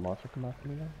 Will the monster come after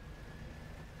me now?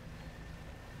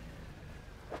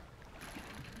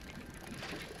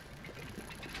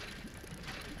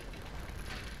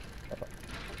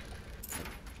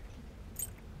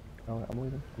 Oh, I'm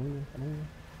leaving. I'm leaving. I'm leaving.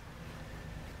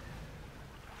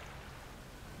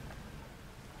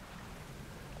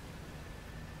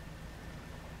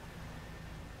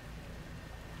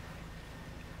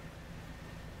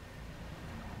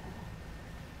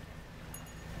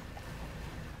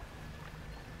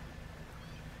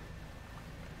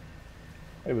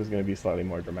 It was gonna be slightly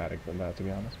more dramatic than that, to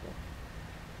be honest, but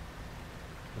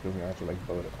it was gonna have to like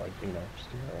boat it, like, you know, just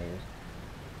do that anyways.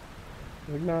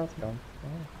 Like, no, it's gone. Oh.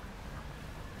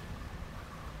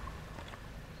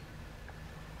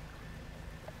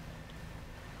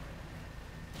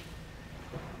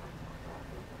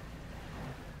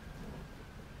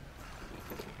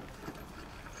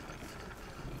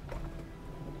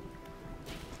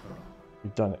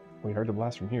 You've done it. We heard the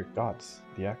blast from here. Gods,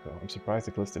 the echo. I'm surprised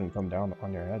the cliffs didn't come down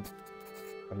on your head.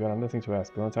 I've got another thing to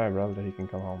ask. Go and tell my brother that he can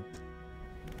come home.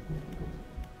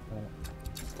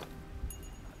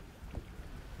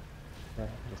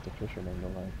 Just a fisherman, the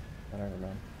like. Whatever,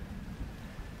 man.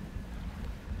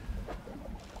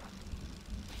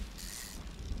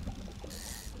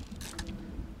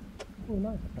 Oh,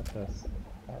 nice. I got this.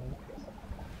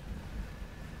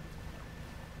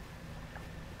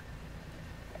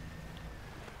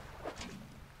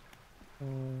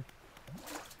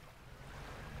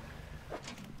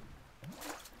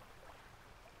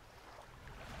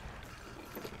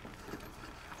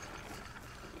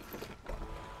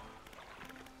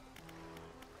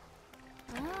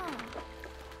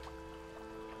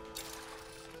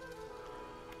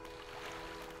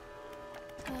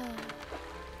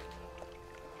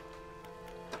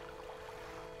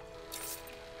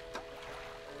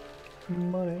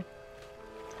 Money.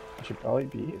 I should probably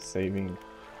be saving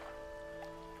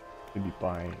to be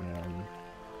buying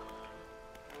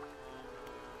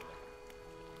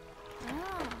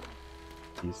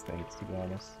these things, to be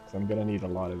honest, because I'm gonna need a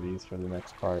lot of these for the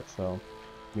next part, so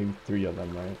maybe 3 of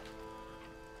them, right?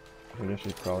 I think I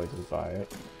should probably just buy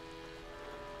it.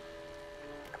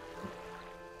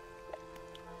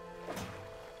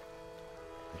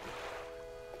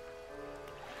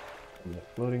 And the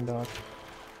floating dock.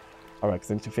 Alright,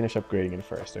 because I need to finish upgrading it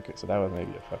first. Okay, so that was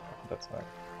maybe a fuck up. That's fine.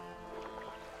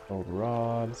 Old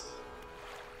rods.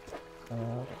 I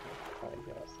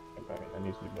guess. I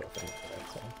need to do both things for that,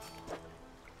 so.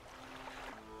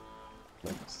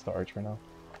 Like storage for now.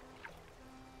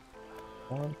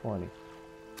 120.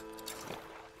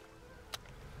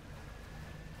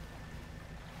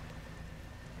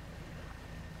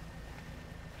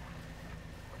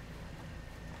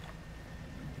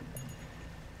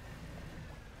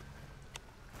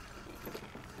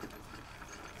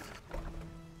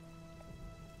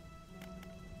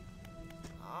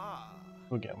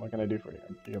 Again, what can I do for you?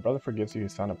 Your brother forgives you,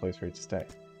 he's found a place for you to stay.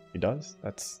 He does?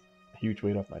 That's a huge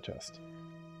weight off my chest.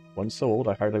 One's so old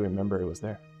I hardly remember it was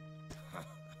there.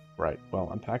 Right, well,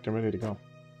 I'm packed and ready to go.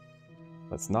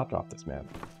 Let's not drop this man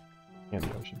in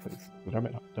the ocean, please.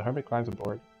 The hermit climbs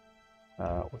aboard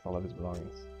with all of his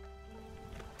belongings.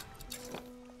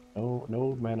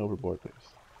 No man overboard, please.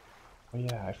 Oh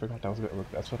yeah, I forgot that's what I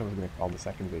was going to call the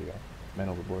second video. Man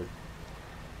overboard.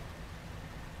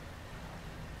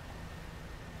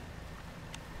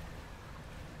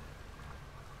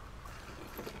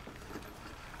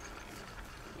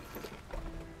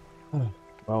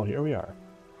 Well, here we are.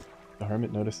 The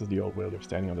hermit notices the old whaler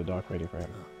standing on the dock waiting for him.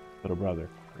 Little brother,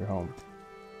 you're home.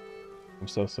 I'm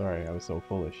so sorry, I was so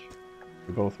foolish.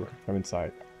 We both were. Come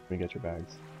inside. Let me get your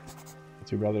bags. The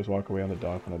 2 brothers walk away on the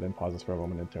dock, and I then pauses for a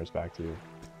moment and turns back to you.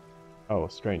 Oh,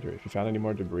 stranger, if you found any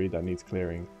more debris that needs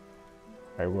clearing,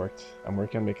 I'm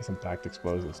working on making some packed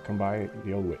explosives. Come by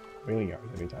the old whaling yard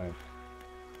anytime.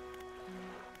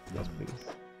 Yes, please.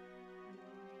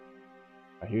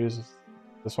 Here's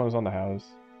this one is on the house.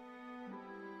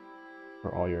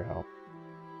 For all your help.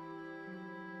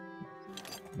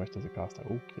 How much does it cost?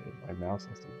 Okay, my mouse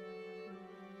system.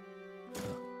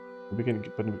 We can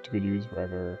put it to good use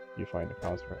wherever you find a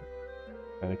cause for it.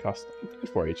 And it costs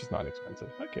 4H is not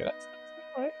expensive. Okay, that's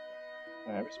alright.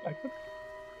 I respect it.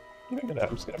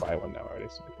 I'm just gonna buy one now already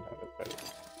so we can have it better.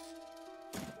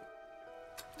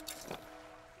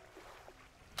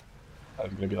 I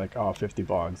was gonna be like, oh, 50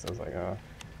 bogs. I was like,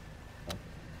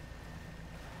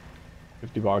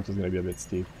 50 bogs is gonna be a bit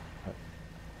steep.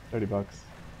 30 bucks.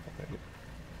 Okay.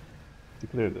 To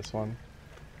clear this one,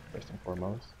 first and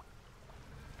foremost.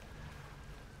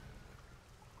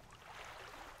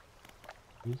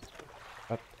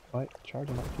 But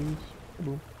charging my fuse.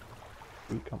 Boom.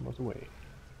 3 combos away.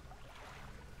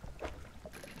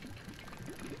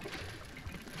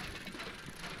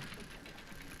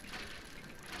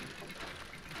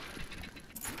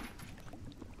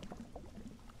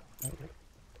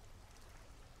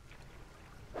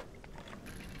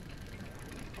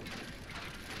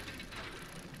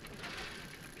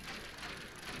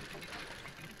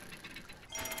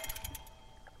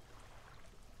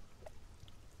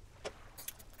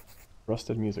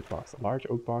 Rusted music box. A large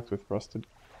oak box with rusted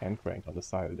hand crank on the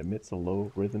side. It emits a low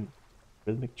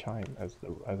rhythmic chime as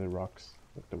it rocks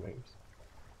with the waves.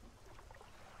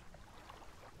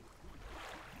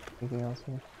 Anything else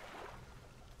here?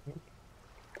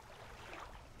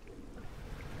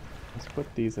 Let's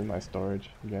put these in my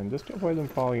storage again, just to avoid them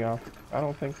falling off. I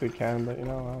don't think they can, but you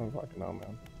know, I don't fucking know,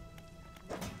 man.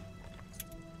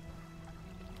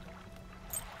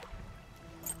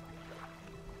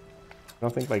 I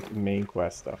don't think like main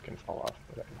quest stuff can fall off,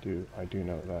 but I do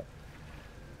know that,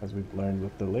 as we've learned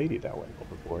with the lady that went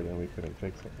overboard and we couldn't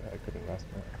fix it, I couldn't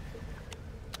rescue it.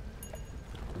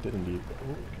 It did indeed.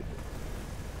 Oh, okay.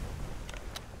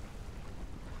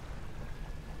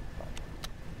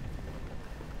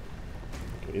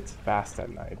 Okay, it's fast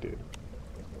at night, dude.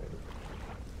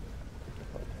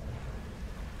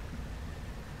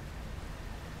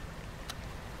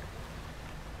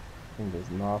 Thing does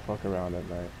not fuck around at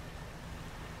night.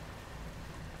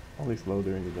 Only slow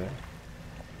during the day.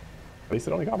 At least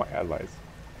it only got my headlights.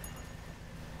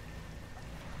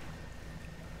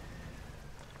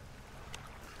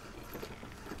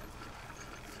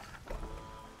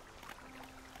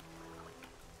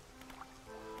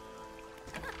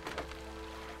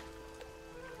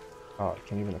 Oh, I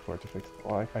can't even afford to fix it.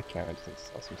 Well, I can, I just need to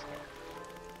sell some stuff.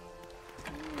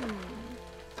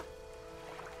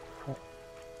 Oh.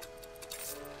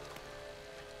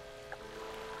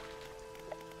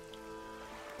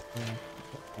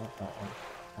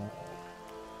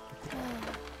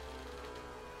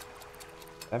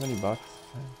 $70.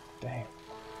 Damn.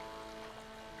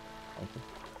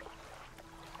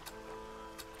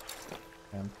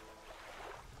 Damn.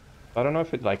 I don't know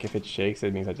if it shakes,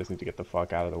 it means I just need to get the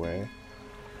fuck out of the way.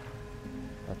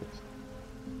 Or if it's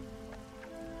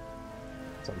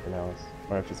something else.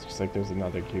 Or if it's just like there's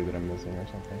another queue that I'm missing or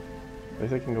something. At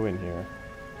least I can go in here.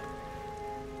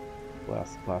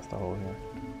 Blast a hole here.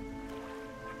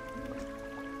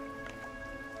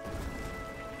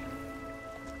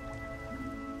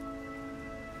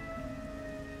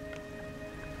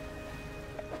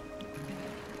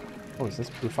 Oh, is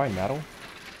this refined metal?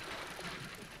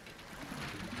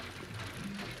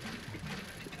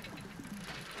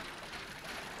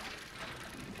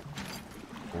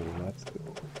 Oh, that's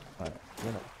cool. Alright, I'm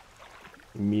gonna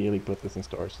immediately put this in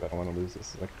storage so I don't want to lose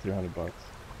this. It's like $300.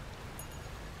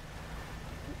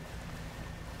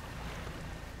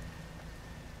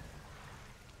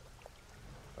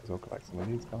 Let's go collect some of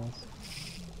these guys.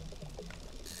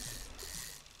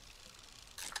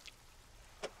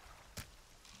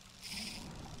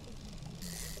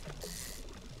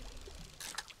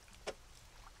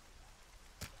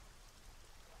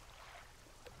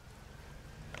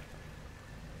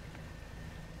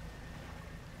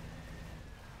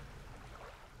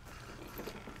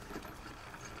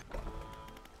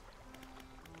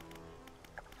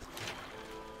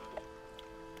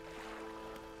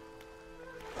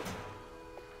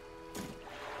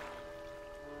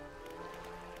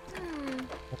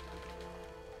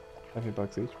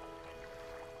 $50 each.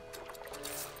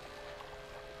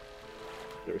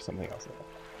 There was something else in it.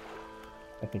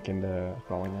 I think in the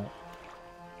falling out.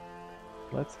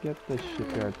 Let's get the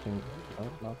shipyard thing. No,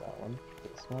 not that one.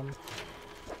 This one.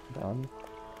 Done.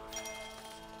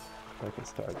 So I can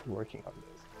start working on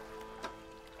this.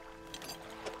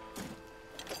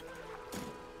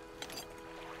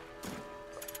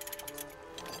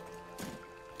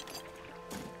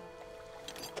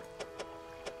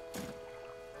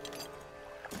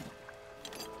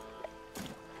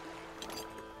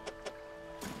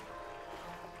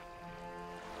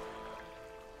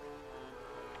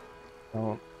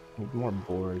 Oh, I need more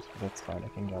boards, but that's fine, I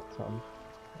can get some.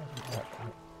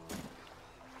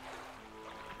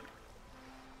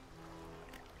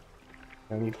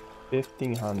 I need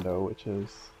 15 hundo, which is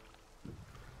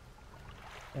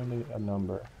only a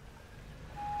number.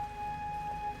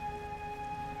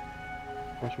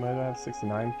 Which might I have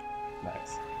 69?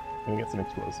 Nice. I'm gonna get some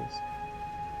explosives.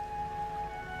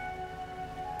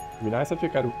 It'd be nice if I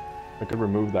could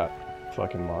remove that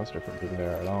fucking monster from being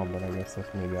there at all, but I guess that's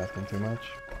maybe asking too much.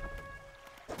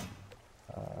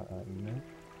 No.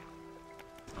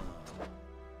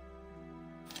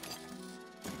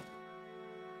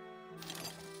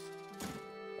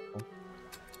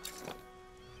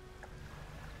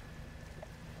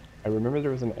 I remember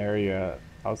there was an area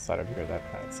outside of here that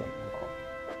had some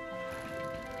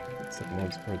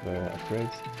mods for the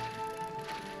upgrades.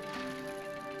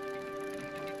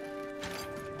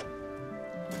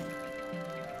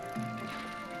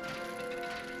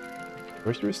 I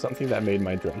wish there was something that made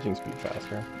my dredging speed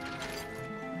faster.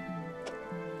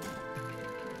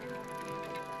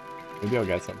 Maybe I'll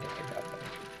get something like that.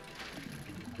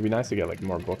 It'd be nice to get like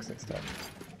more books and stuff.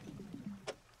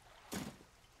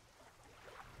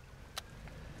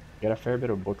 Get a fair bit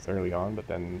of books early on, but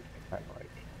then it kind of like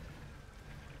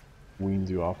weans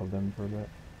you off of them for a bit.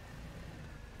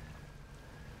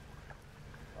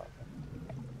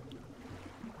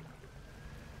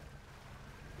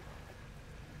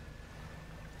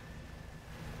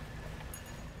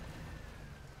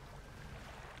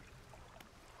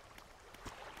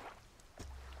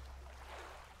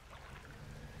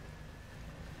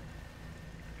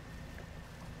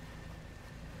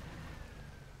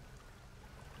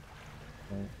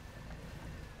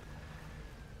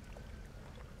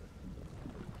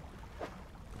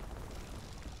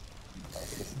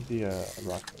 This is the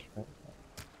rocket, right?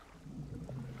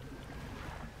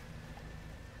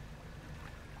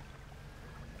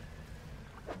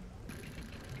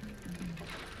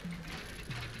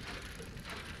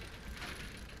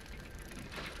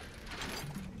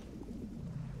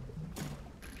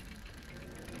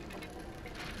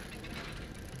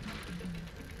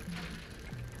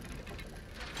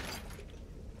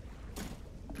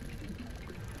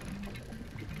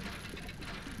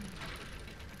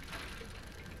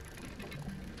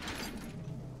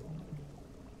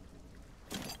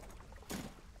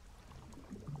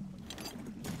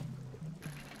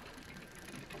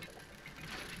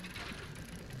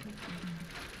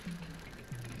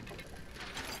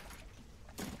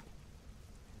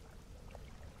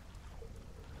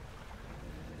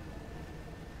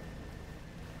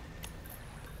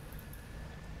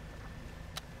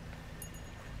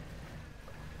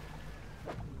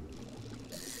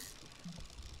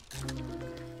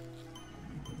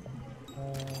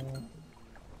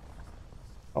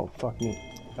 Oh, fuck me.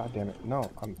 God damn it. No,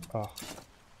 I'm...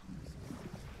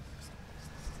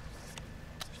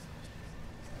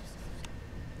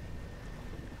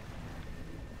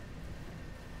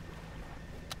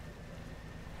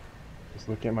 Just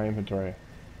look at my inventory.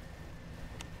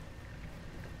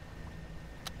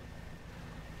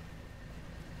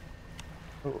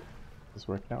 Oh, this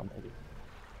worked out maybe.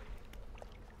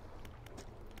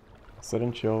 A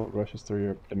sudden chill rushes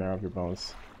through the marrow of your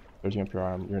bones, surging up your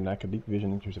arm, your neck, a deep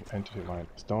vision enters your mind.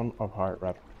 Stone of heart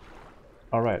wrap.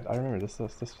 Alright, I remember this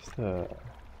is just a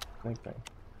snake thing.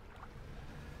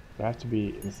 They have to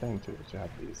be insane to have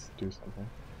these do something.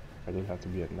 Or they have to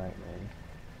be at night, maybe.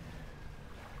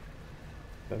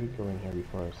 Let me go in here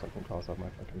before something calls up my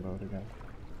fucking boat again.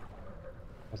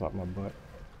 Calls up my butt.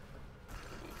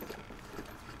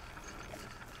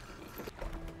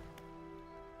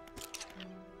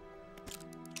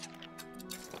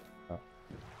 Oh.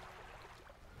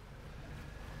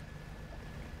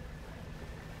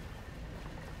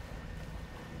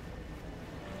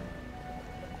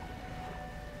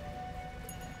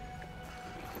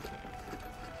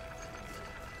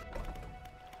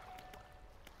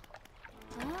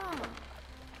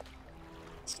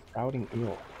 Sprouting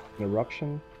eel. An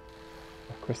eruption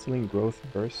of crystalline growth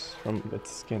bursts from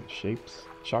its skin.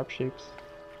 Sharp shapes,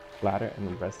 ladder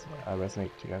and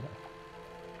resonate together.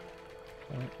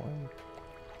 I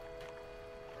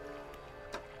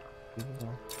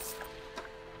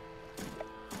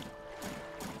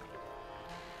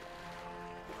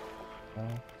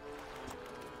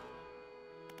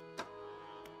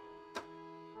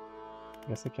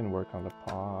guess I can work on the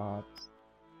pots.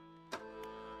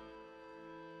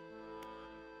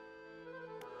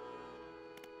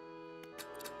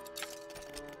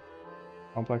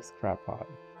 Complex crab pot.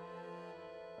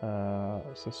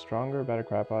 So stronger, better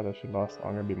crab pot that should last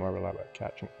longer, be more reliable at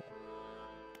catching.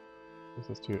 This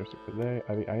is 2 years per day.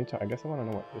 I need to. I guess I want to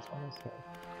know what this one is. So.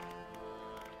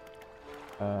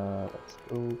 Let's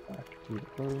go back to the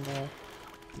protocol.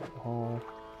 The hall.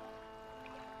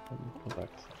 And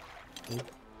collect some.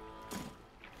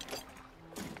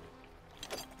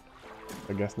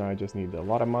 I guess now I just need a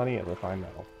lot of money and refined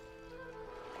metal,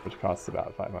 which costs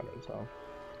about 500. So.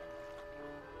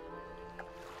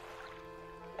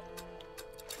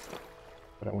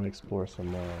 But I want to explore some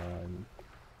more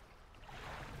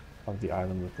of the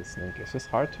island with the snake. It's just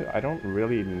hard to... I don't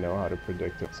really know how to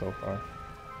predict it so far.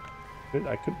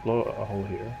 I could blow a hole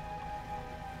here.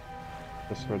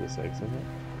 Just for the sakes of it.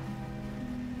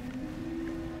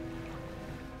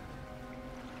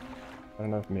 I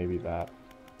don't know if maybe that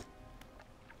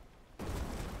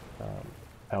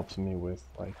helps me with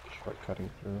like shortcutting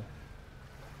through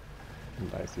some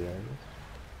dicey areas.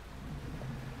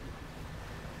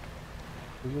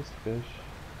 There's just fish.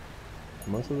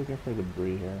 I'm mostly looking for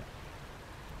debris here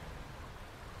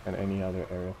and any other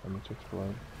area for me to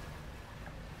explode.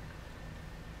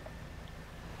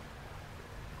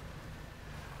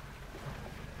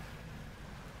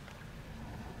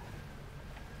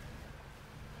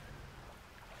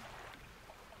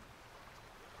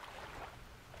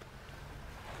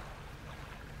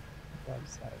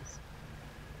 Size.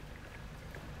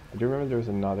 I do remember there was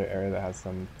another area that has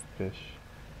some fish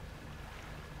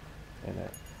in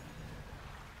it.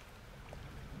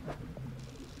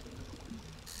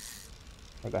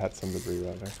 Or that had some debris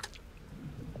rather.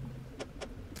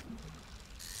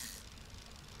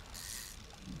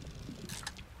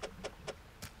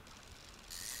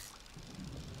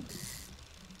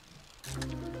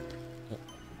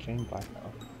 Chain black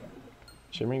now.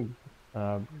 Shimmering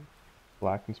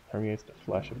blackness permeates the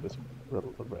flesh of this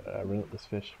relentless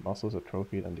fish. Muscles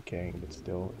atrophied and decaying, but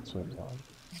still it swims on.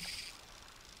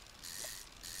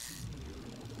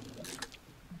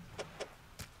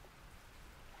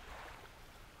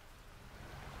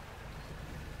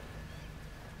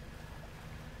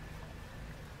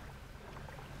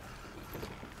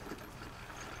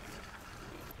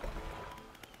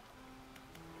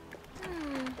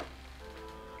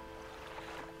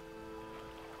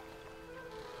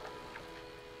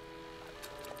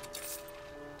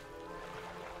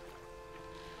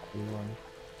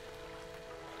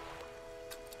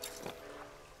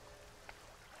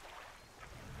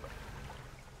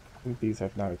 I think these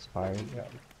have not expired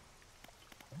yet.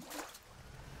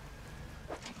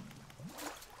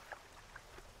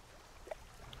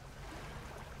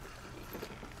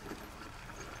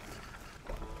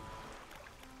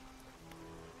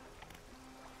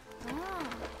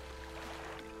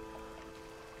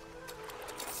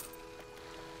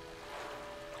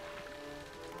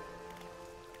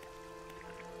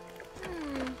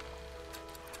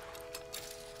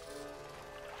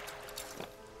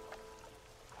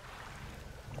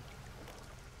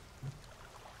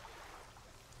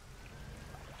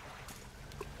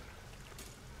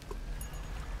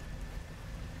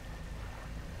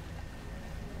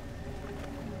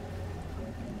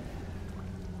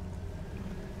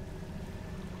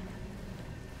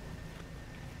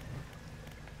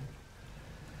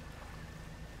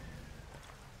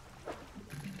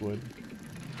 Wood.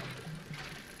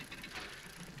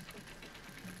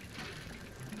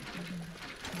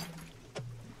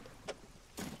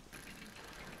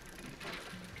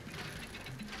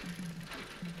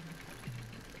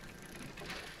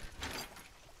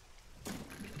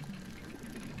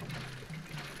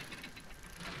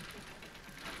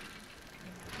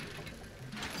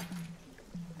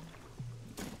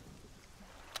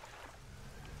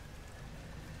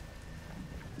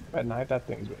 At night that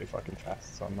thing's really fucking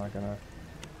fast, so I'm not gonna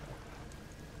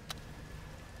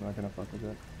fuck with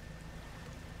it.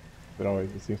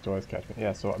 It seems to always catch me.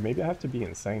 Yeah, so maybe I have to be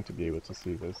insane to be able to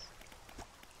see this.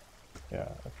 Yeah,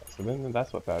 okay. So then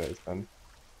that's what that is then.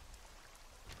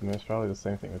 And there's probably the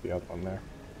same thing with the other one there.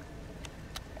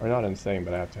 Or not insane,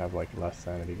 but I have to have like less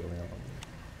sanity going on.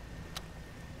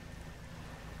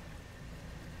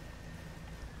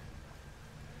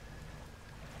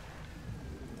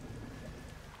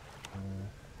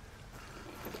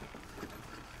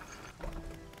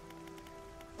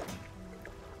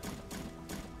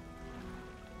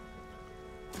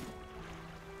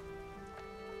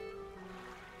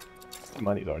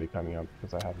 Money's already coming up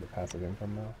because I have the passive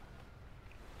income now.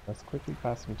 Let's quickly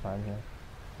pass some time here.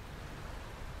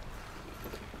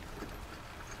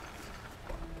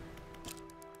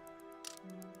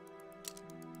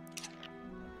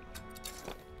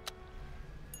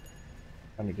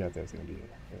 Time to get there's gonna be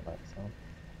a night sound.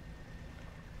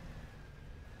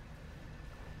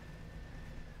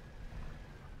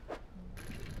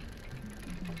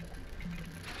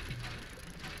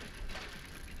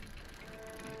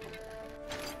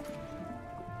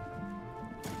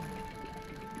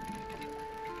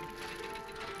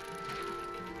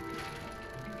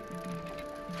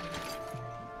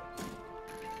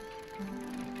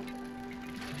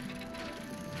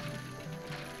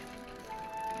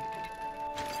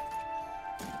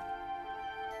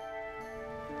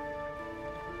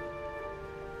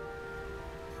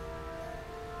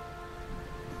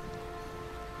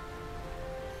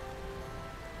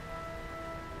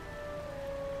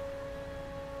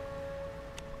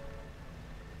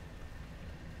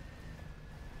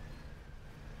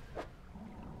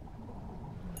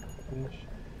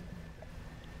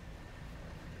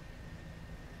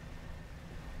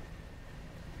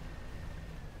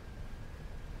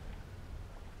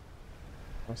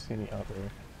 don't see any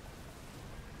other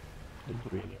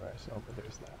debris anywhere, so but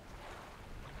there's that.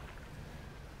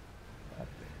 I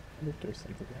wonder if there's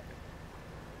something there.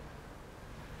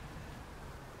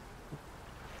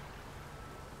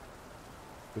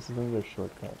 This is another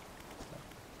shortcut.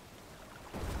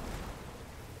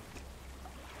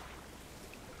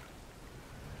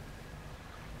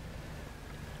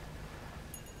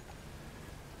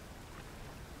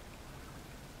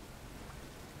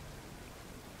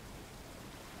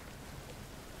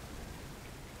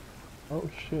 Oh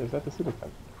shit, is that the super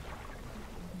pen?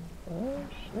 Oh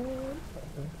shit.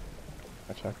 Okay.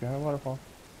 I checked behind a waterfall.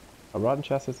 A rotten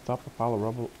chest sits atop a pile of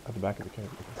rubble at the back of the cave.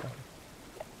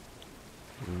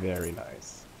 Very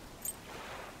nice.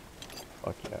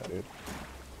 Fuck yeah, dude.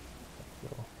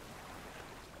 Let's go.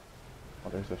 Oh,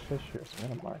 there's a fish here, so I'm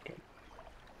gonna mark it.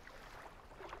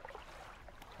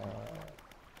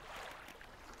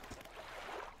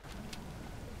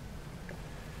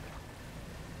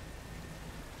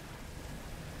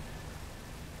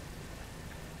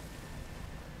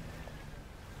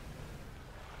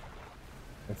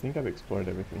 I think I've explored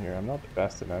everything here. I'm not the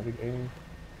best at navigating.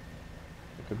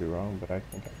 I could be wrong, but I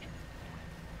think I've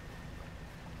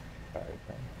tried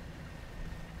everything.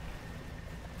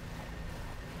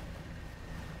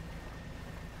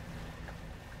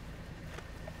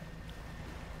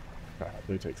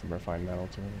 Probably take some refined metal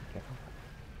to it. Okay.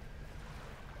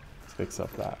 Let's fix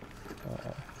up that.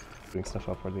 Doing stuff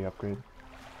up for the upgrade.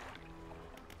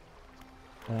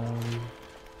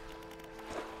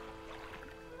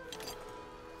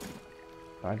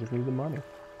 I just need the money.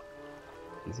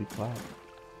 Easy clap.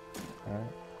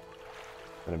 Alright.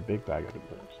 And a big bag of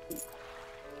doors.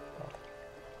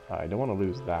 Oh. I don't want to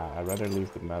lose that. I'd rather lose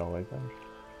the metal, I think.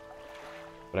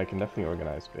 But I can definitely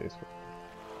organize space for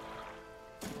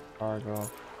cargo.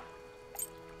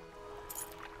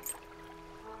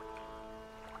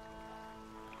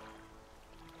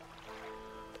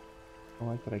 I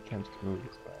like that I can't just move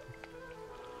this bag.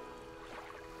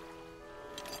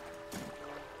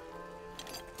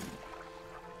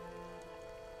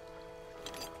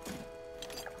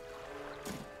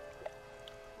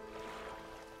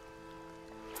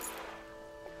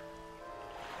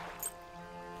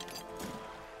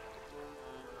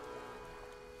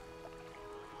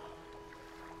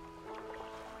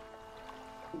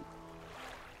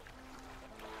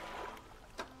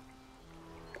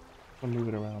 I'll move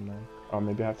it around then. Oh,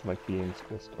 maybe I have to like be in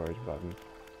the storage button.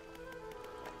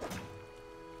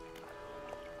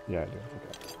 Yeah, I do.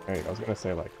 Okay. Alright, I was gonna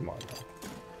say like, come on.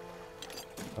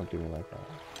 Don't do me like that.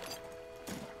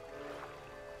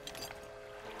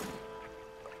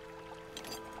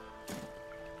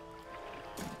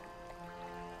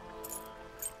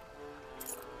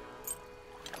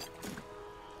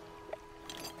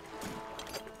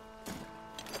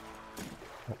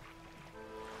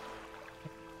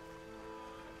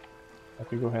 I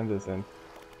could go hand this in.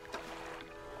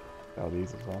 Sell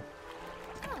these as well.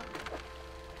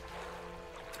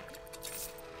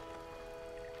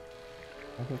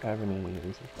 I don't think I have any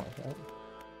research points, right?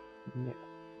 Yeah.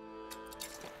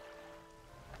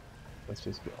 Let's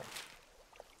just go.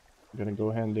 I'm gonna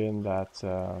go hand in that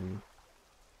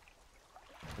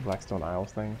Blackstone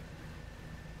Isles thing.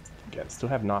 Again, still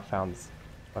have not found this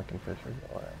fucking fish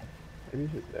or maybe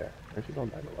she's there. Maybe she's on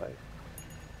by the light.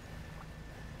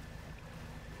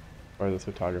 Or this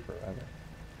photographer, rather.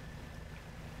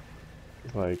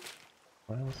 It's like,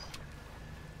 what else?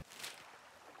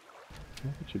 I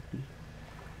think it should be.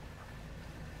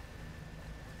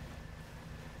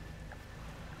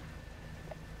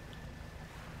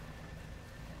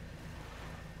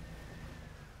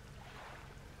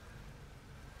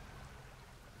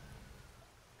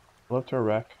 Left to a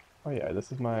wreck. Oh yeah,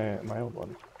 this is my old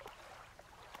one.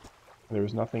 There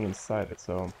was nothing inside it,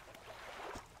 so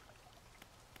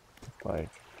it's like,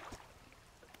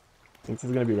 I think this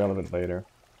is gonna be relevant later.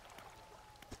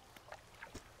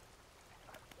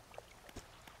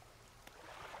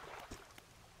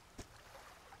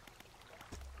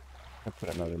 I'll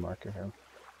put another marker here.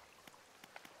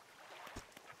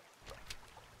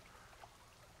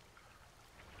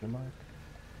 The mark.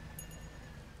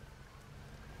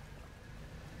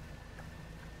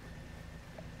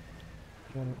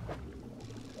 Got it.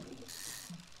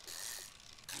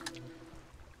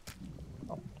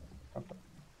 Oh, okay.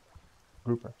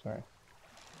 Grouper, sorry.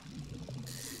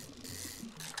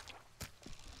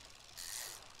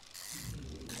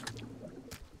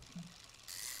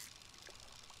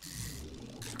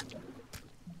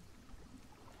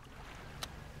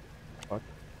 Fuck.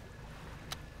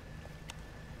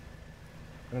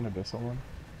 Is that an abyssal one?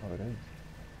 Oh, it is.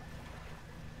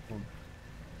 Hmm.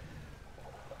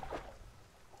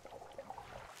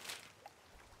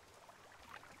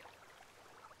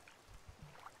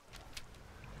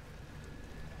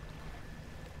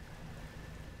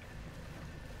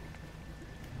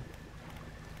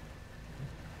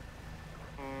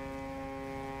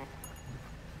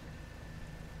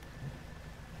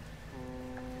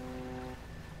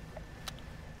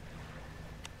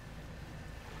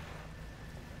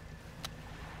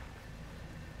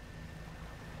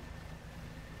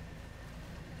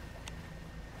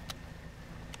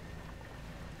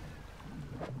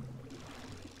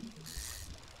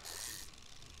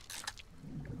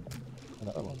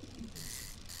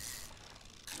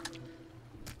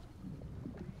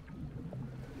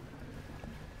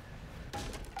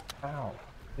 Ow,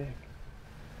 dick.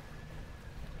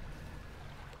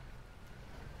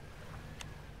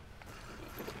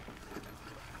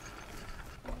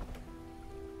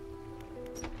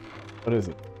 What is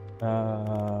it?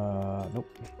 Nope.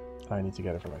 I need to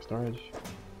get it for my storage.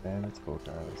 And it's cool,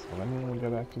 Charlie. So let me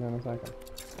get back to you in a second.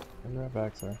 I'll be right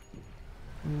back, sir.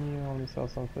 You only sell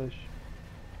some fish.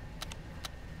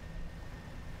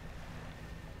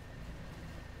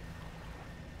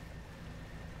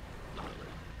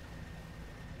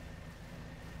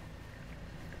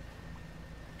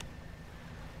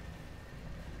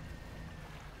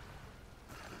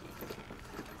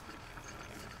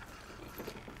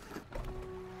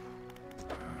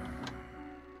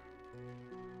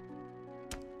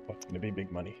 Oh, it's gonna be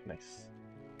big money. Nice.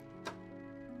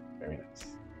 Very nice.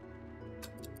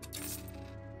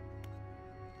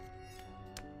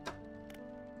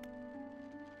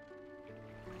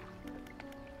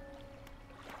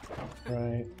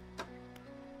 Right.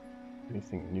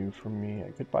 Anything new from me?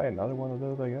 I could buy another one of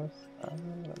those, I guess. I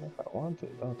don't know if I want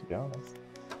it, though, to be honest.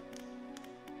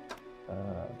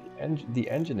 The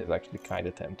engine is actually kind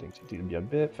of tempting to be a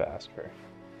bit faster.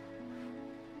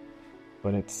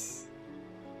 But it's...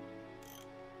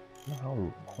 I don't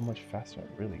know how much faster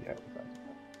I really get with that.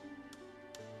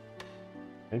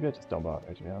 Maybe I just don't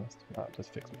bother, to be honest. No,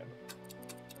 just fix me.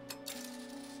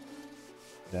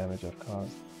 Damage I've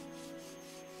caused.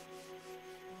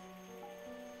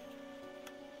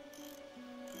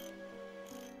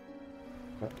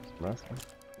 Just resting.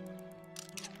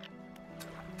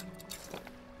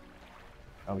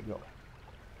 How we go?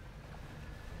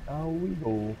 How we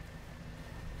go?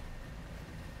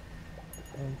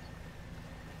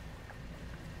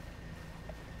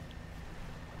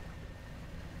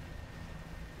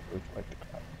 Looks like the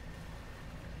crap.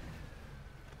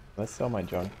 Let's sell my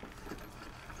junk.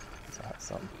 I have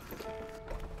some.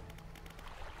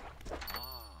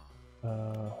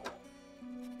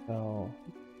 Sell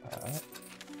that.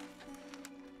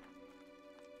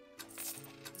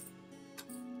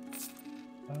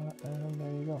 And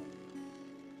there you go.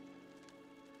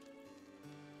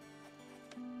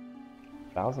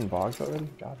 1,000 bogs already?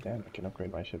 God damn, I can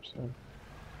upgrade my ship soon.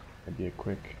 It'd be a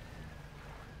quick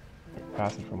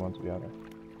passage from one to the other.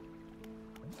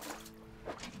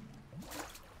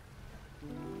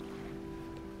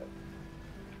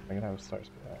 I'm gonna have a start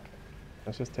speed.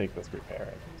 Let's just take this repair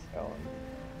and sell and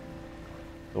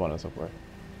so on and so forth.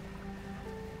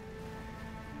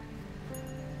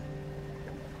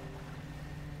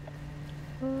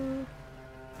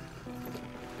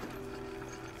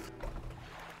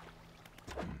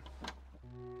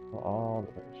 All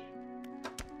the fish.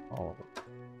 All of it.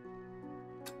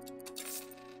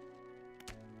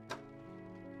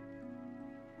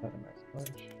 That a nice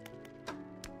bunch.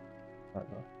 I don't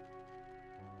know.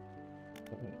 I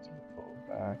need to go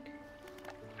back.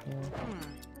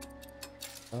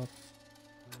 Up.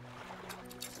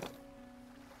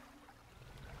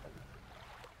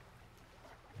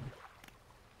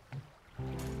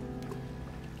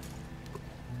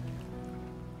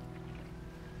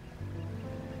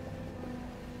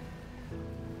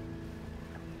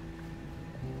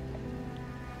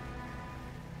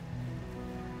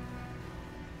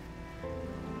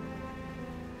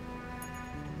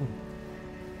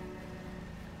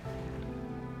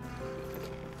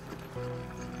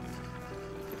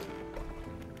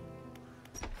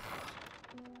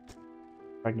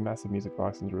 Cracking massive music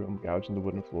box in the room, gouging the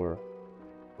wooden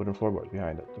floorboards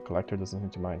behind it. The collector doesn't seem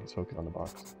to mind, he's focused on the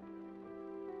box.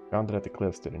 Found it at the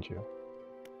cliffs, didn't you?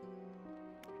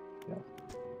 Yeah.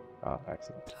 Ah,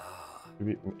 excellent.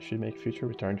 Should make future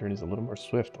return journeys a little more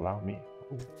swift, allow me.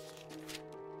 Ooh.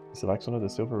 He selects one of the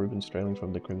silver ribbons trailing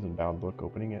from the crimson-bound book,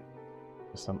 opening it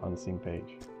to some unseen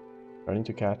page. Starting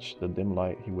to catch the dim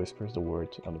light, he whispers the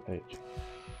words on the page.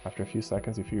 After a few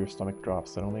seconds, you feel your stomach drop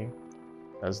suddenly,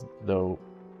 as though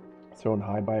thrown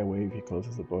high by a wave. He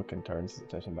closes the book and turns his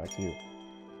attention back to you.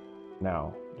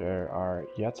 Now, there are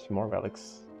yet more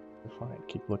relics to find.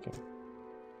 Keep looking.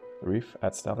 The reef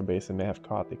at Stellar Basin may have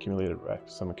caught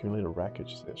some accumulated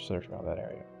wreckage. Search around that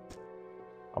area.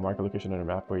 I'll mark a location on your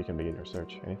map where you can begin your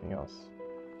search. Anything else?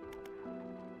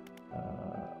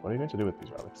 What are you going to do with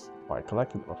these relics? Why,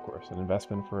 collecting them, of course. An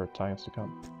investment for times to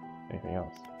come. Anything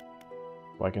else?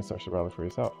 Well, I can search the relic for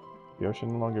yourself. The ocean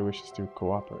no longer wishes to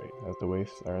cooperate. As the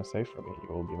waves are unsafe for me,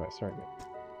 you will be my surrogate.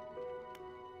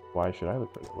 Why should I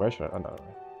look for them? Where should I? Oh, no.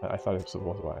 I thought it was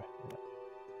why. Yeah.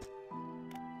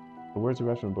 The words you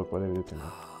read from the book, what did they do to me?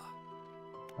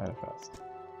 Manifest.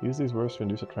 Use these words to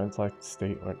induce a trance-like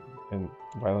state,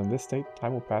 while in this state,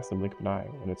 time will pass in the blink of an eye.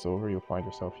 When it's over, you'll find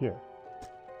yourself here.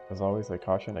 As always, I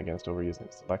caution against overusing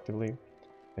it selectively.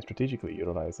 and strategically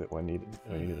utilize it when needed,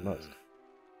 when you need it most.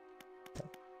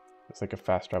 It's like a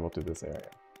fast travel to this area.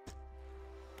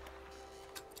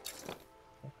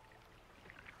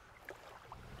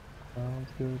 Sounds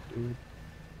good, dude.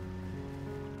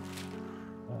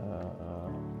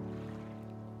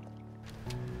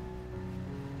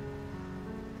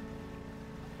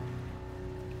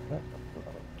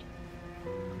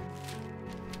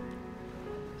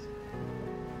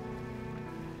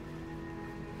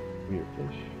 Weird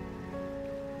fish.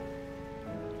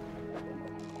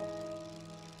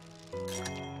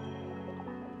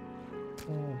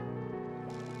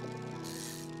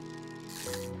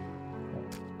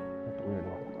 That's a weird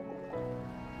one.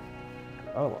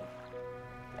 Oh.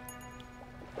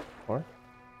 Or?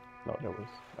 No, that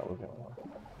was the other one.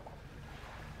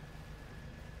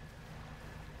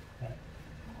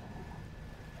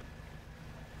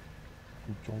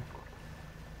 Junk.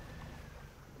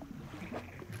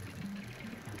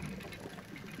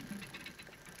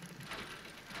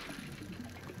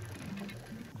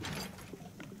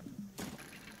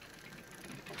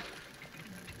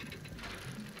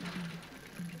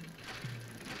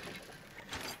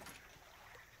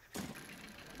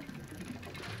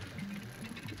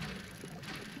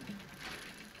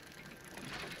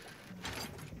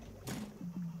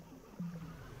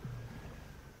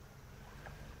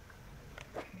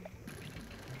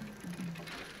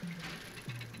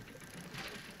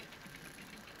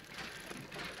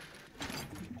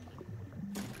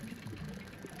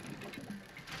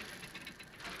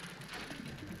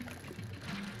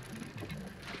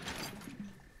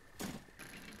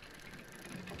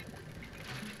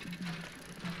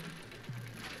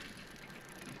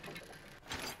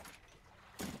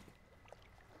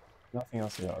 Nothing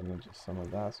else here other than just some of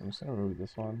that, so I'm just gonna remove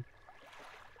this one.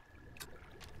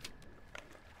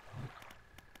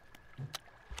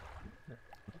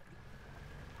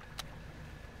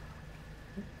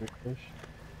 Big fish.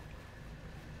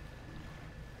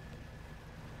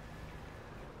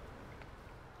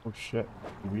 Oh shit,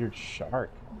 weird shark.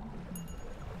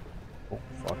 Oh,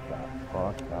 fuck that,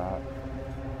 fuck that.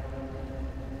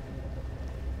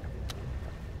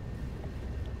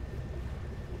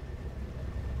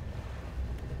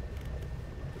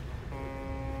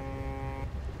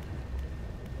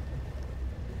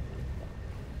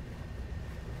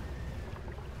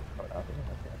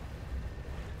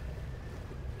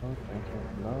 No, thank you.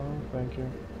 No, thank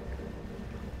you.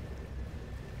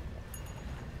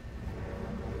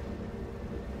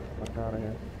 Fuck out of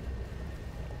here.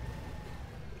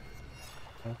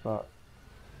 I thought.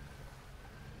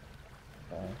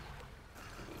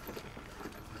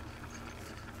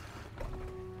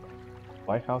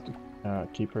 Lighthouse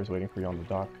keeper is waiting for you on the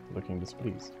dock, looking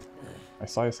displeased. I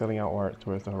saw you sailing outward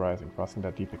towards the horizon, crossing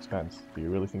that deep expanse. Do you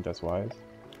really think that's wise?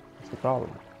 What's the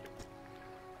problem?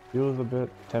 It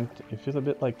feels a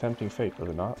bit like tempting fate, does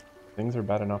it not? Things are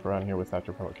bad enough around here without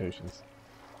your provocations.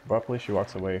 Abruptly, she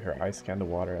walks away, her eyes scan the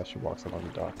water as she walks along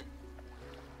the dock.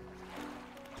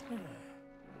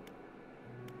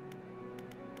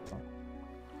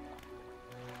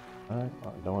 Alright, I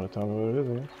don't want to tell me what it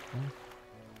is.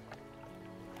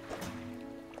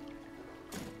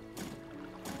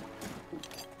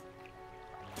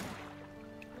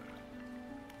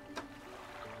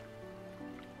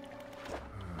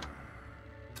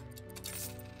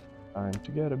 Time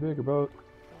to get a bigger boat.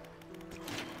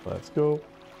 Let's go.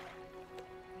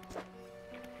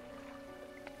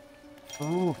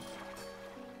 Oh.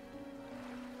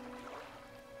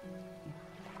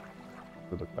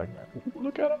 It look like that.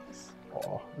 Look at us.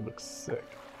 Oh, it looks sick.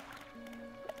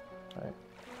 Right.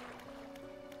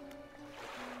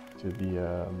 To the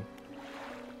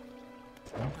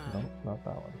no, not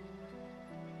that one.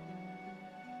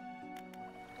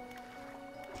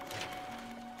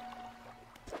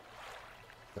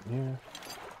 But here.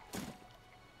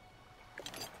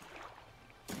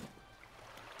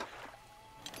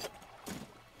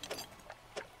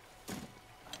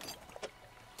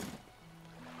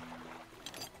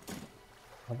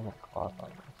 I don't want cloth on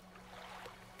this.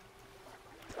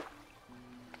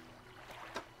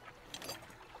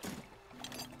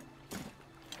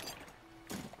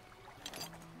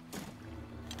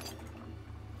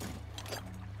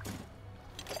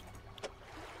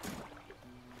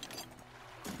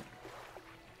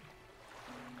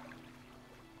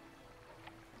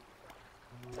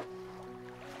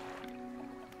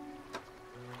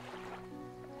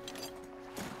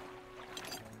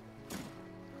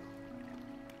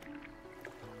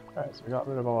 Alright, so we got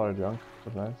rid of all our junk,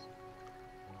 which was nice.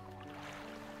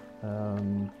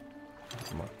 Come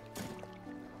on.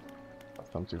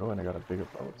 Last time to go and I got a bigger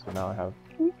boat, so now I have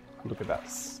Look at that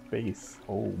space.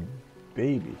 Oh,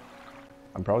 baby.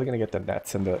 I'm probably gonna get the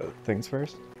nets and the things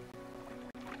first.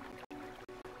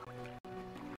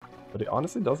 But it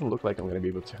honestly doesn't look like I'm gonna be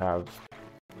able to have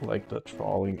like the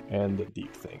trawling and the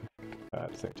deep thing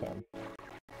at the same time.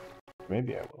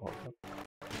 Maybe I will. Hold up.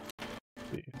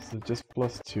 See, is it just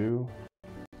 +2?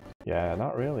 Yeah,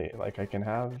 not really. Like I can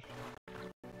have.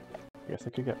 I guess I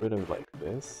could get rid of like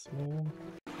this, maybe.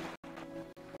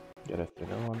 Get a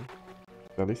thinner one.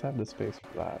 So at least I have the space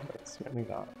for that, but it's certainly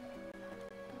not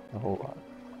a whole lot.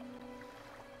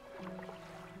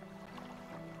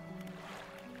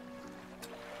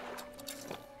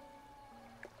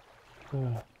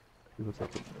 What's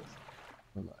up with this?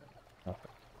 Never mind.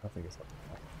 Nothing. Nothing is up with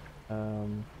that.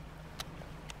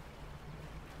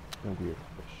 No weird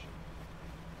fish.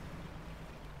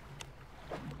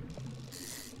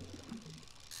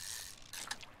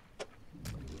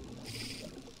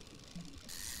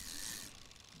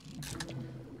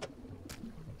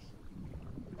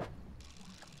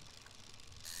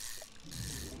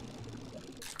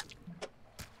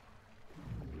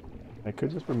 I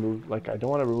could just remove, like, I don't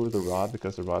want to remove the rod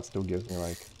because the rod still gives me,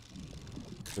 like,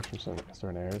 fish from some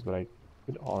certain areas, but I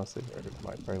could honestly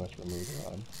very much remove the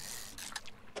rod.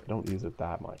 I don't use it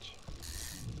that much.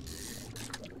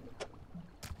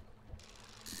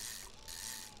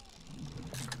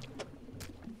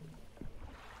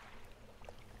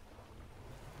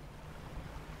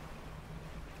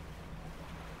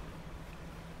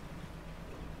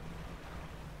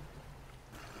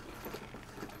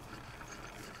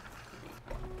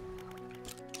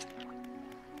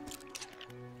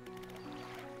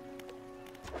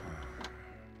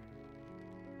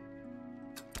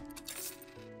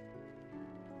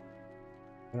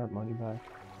 Get our money back.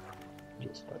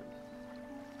 Just like.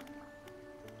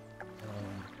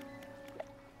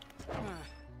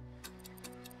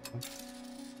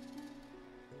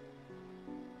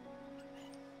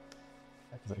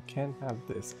 Because I can't have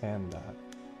this and that.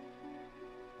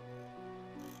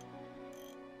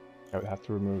 I would have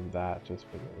to remove that just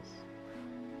for this.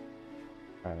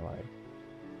 Kind of like,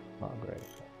 not great.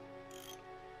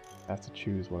 I have to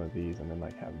choose one of these and then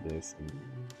like have this and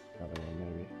another one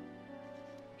maybe.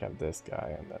 Have this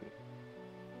guy and then.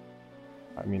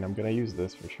 I mean, I'm gonna use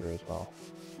this for sure as well.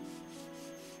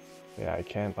 Yeah, I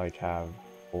can't like have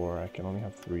 4, I can only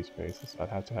have 3 spaces, so I'd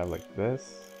have to have like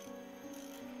this.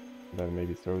 And then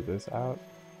maybe throw this out.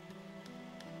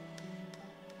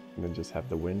 And then just have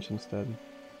the winch instead.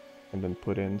 And then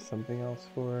put in something else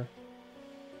for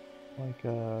like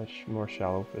more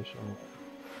shallow fishing.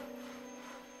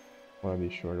 One of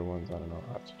these shorter ones, I don't know,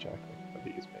 I'll have to check. Like, one of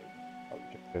these maybe probably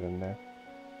can fit in there.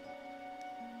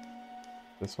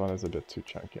 This one is a bit too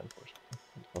chunky, unfortunately.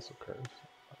 It's also curved, so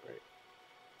not great.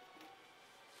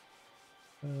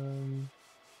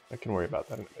 I can worry about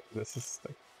that in a bit. This is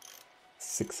like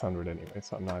 600 anyway,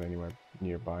 so I'm not anywhere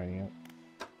near buying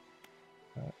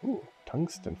it. Ooh,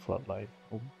 tungsten floodlight.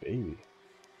 Oh, baby.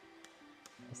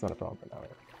 That's not a problem for now,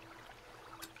 yet.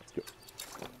 Let's go.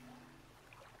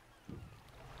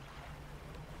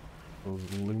 Those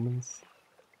lumens.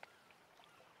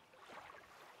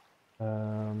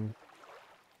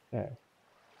 Yeah.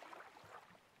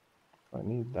 I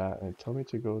need that, and it told me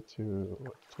to go to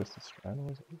what, Twisted Strand,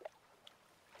 was it?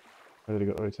 Or did it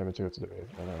go? Or did it tell me to go to the base?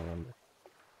 I don't remember.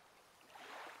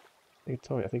 I think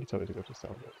it told me to go to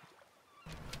Celebrate.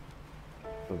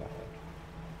 So that way.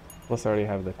 Plus, I already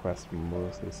have the quest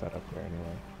mostly set up there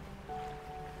anyway. I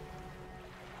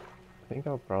think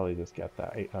I'll probably just get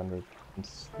that 800 and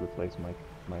replace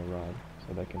my rod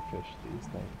so that I can fish these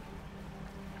things.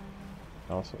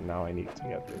 Also, now I need to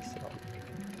get this.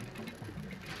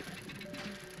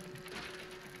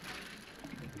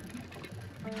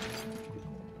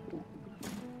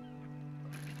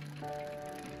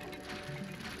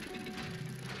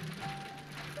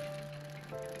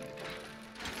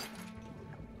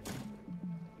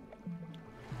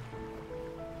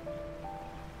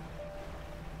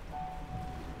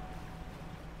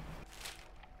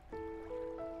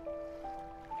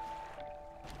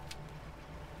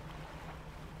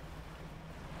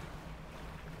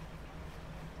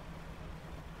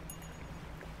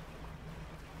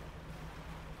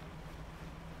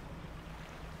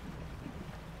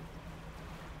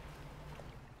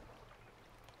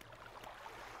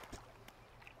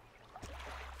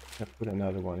 I put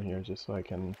another one here just so I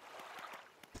can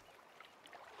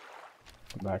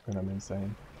come back when I'm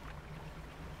insane.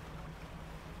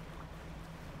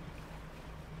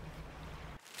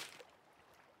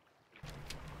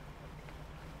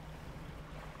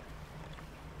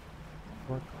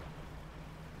 Work.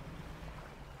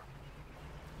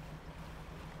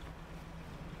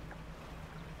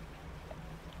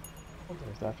 Oh,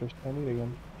 there's that fish I need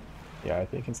again. Yeah, I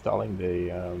think installing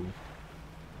the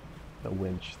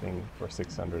winch thing for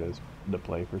 600 is the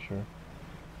play for sure.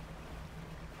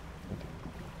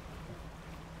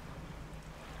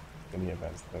 Any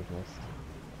events that I've missed.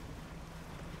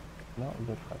 Not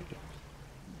look like it.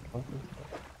 What is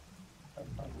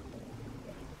that?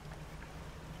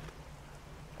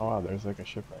 Oh wow, there's like a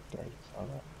shipwreck there. I just saw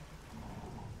that.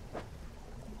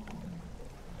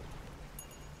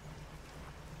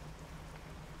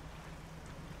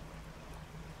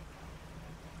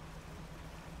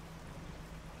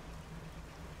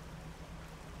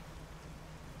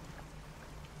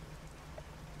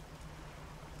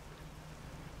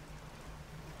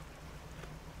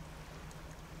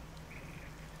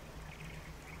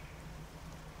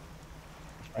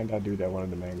 Find that dude that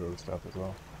wanted the mangrove stuff as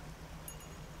well.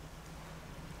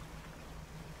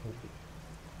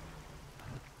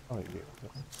 Oh, you gave it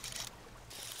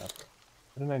this.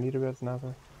 Didn't I need a red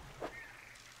snapper?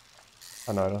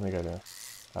 Oh no, I don't think I do.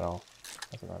 At all.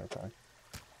 As a matter of fact.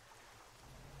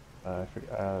 I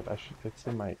forgot, it's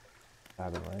in my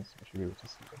cabin, right? So I should be able to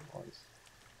see what it was.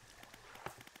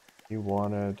 You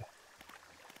wanted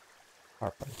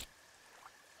harpon.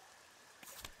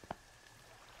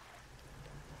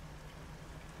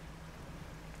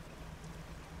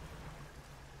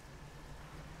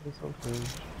 It's okay.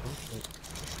 Okay.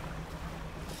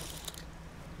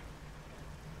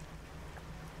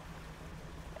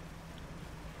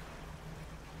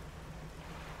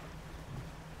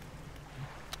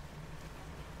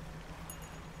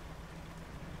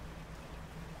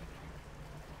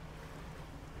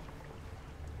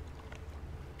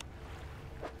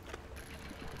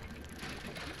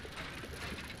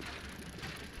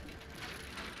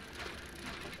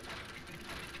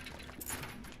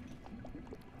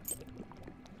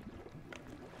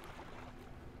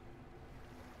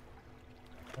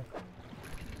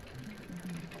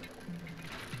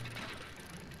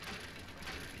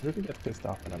 I really get pissed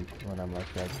off when I'm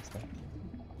like dragging stuff.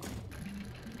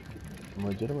 I'm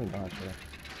legitimately not sure.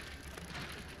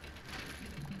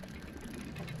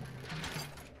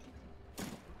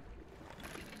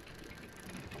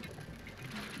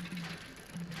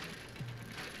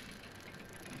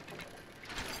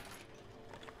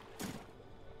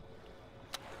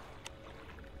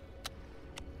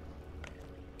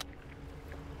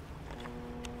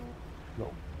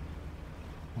 No.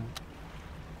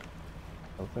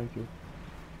 Oh, thank you.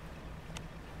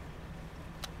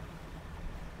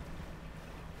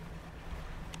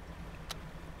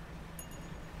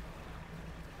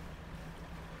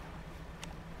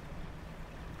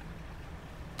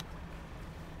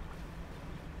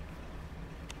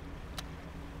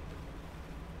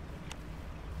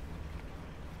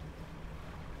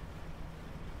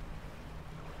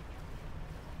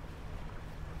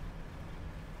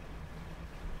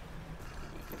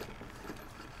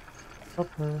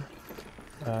 Upper.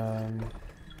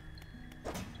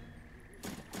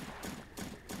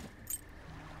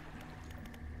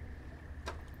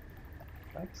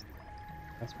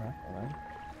 That's mackerel, right?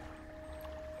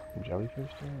 Some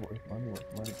jellyfish there? Worth money,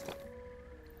 worth money.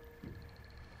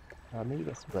 Maybe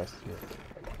let's rest here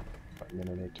for a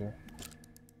minute or two.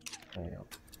 There you go.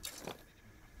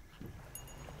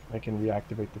 I can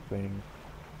reactivate the thing.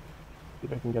 See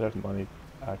if I can get enough money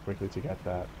quickly to get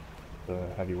the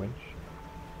heavy winch.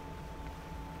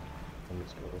 I'm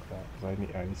just go with that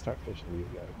because I need to start fishing these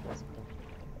guys. Basically.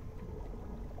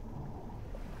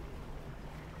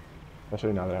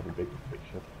 Especially now that I have a big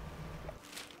ship.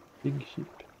 Big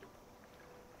ship.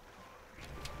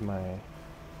 My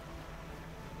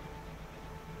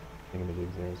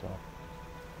thingamajigs there as well.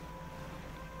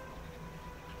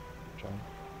 Trying.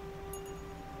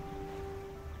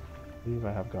 I believe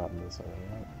I have gotten this already,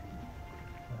 right?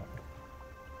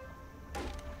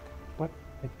 What?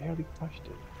 I barely touched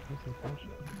it. This is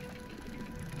bullshit.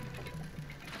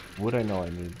 Would I know I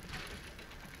need?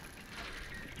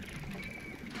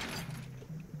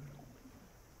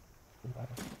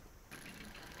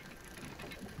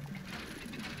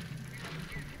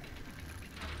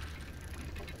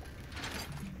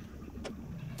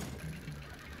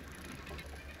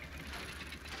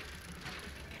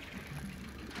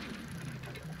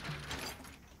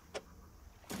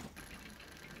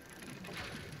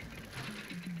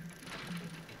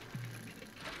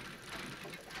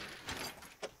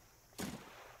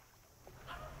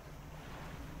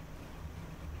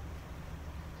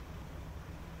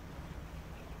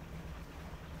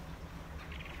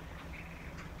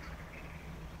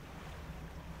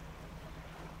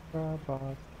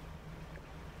 Boss.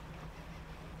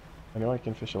 I know I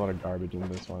can fish a lot of garbage in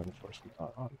this one for some.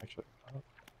 Oh, actually,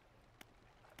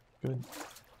 Good.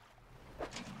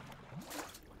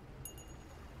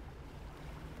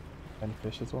 And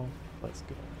fish as well. Let's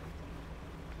go.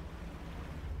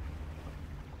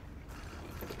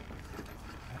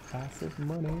 Passive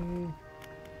money.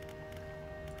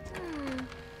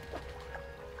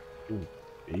 Ooh,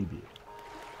 baby.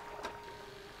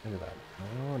 Look at that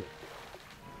money.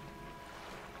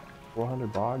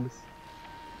 400 bogs.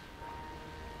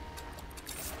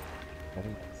 Very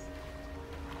nice.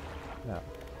 Now,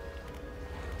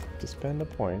 to spend a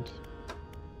point,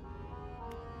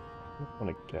 I don't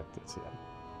want to get this yet.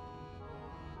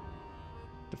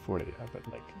 The 40, yeah, but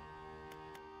like,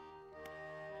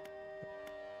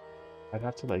 I'd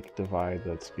have to like divide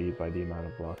that speed by the amount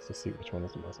of blocks to see which one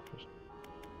is the most efficient.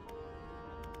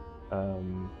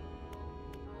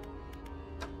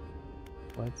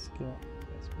 Let's get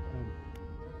this one.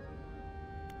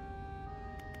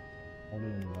 Party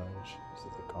and Lunge. This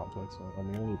is a complex one.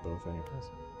 I'm gonna need both anyways.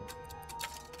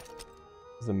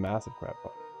 This is a massive crap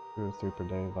pot. 2 or 3 per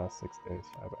day, last 6 days,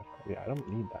 5 by 5. Yeah, I don't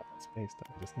need that much space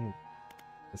though. I just need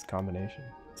this combination.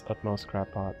 It's utmost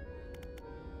crap pot.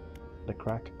 The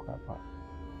crack crap pot.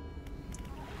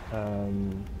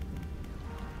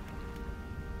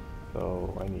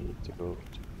 So I need to go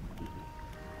to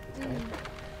this guy.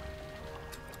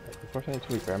 Unfortunately,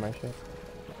 to repair my ship.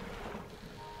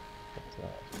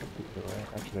 But,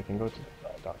 actually, I can go to the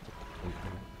doctor.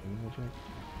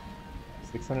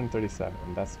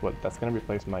 637. That's gonna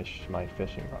replace my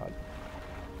fishing rod.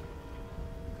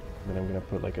 Then I'm gonna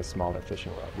put like a smaller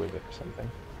fishing rod with it or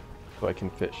something, so I can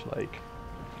fish like,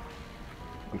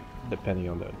 depending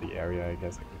on the area. I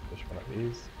guess I can fish one of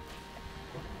these,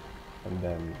 and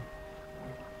then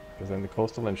because then the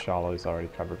coastal and shallow is already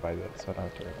covered by this, so I don't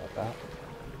have to worry about that.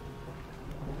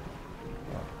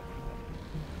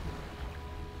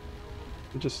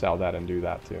 You just sell that and do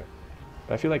that too.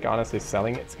 But I feel like honestly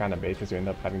selling it's kind of bait because you end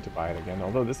up having to buy it again.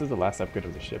 Although this is the last upgrade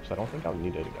of the ship, so I don't think I'll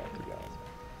need it again, to be honest.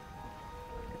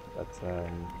 That's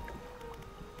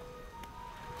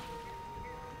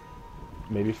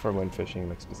maybe for when fishing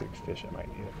like specific fish I might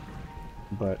need it.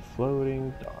 But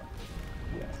floating dock,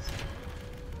 yes.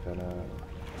 Gonna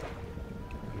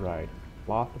right.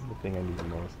 Cloth is the thing I need the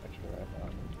most actually right now.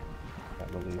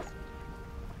 That release.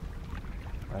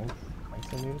 Nice.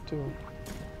 Nice, I need it too.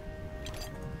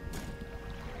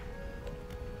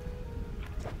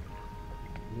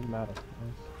 Need metal.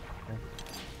 Nice. Okay.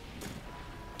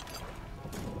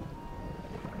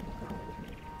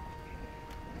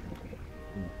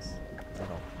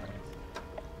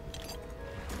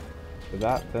 So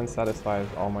that then satisfies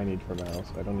all my need for metal,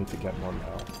 so I don't need to get more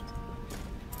metal.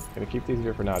 I'm gonna keep these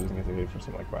here for now just in case I need it for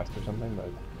some like quest or something,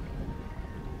 but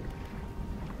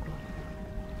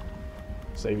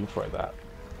saving for that.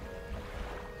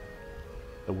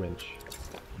 The winch.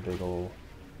 Big ol'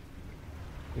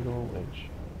 winch.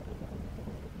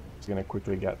 Just gonna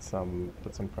quickly get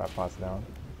put some prep pots down.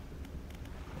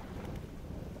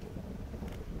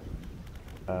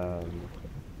 I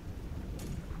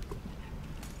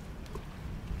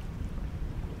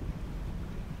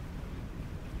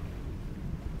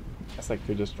guess I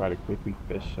could just try to quickly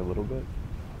fish a little bit.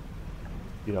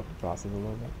 Speed up the process a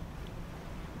little bit.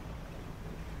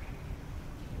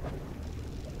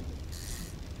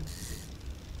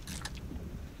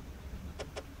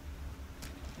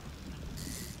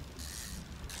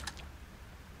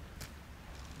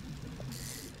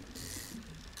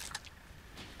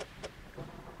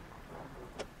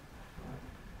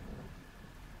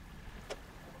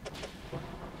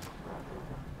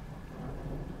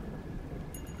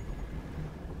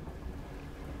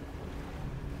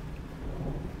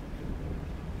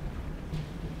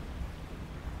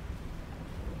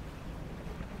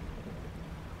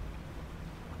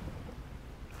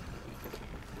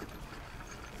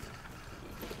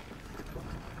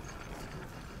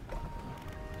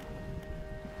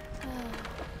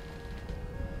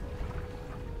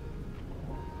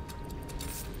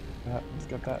 Let's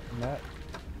get that net.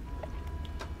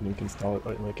 And we can install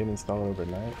it. We can install it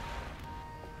overnight.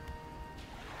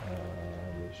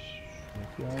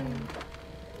 Shipyard.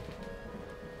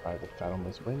 Private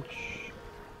fathomless winch.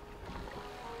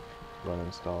 Go and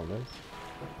install this.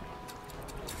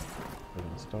 Put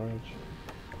in storage.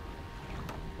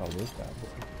 Oh, there's that.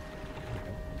 Okay.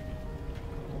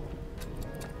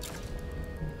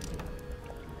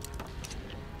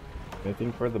 I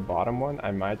think for the bottom one,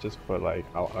 I might just put like,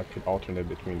 I could alternate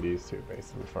between these two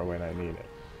basically for when I need it.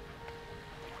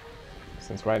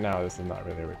 Since right now this is not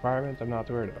really a requirement, I'm not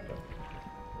worried about it.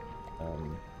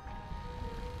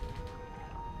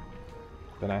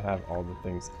 Then I have all the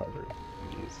things covered.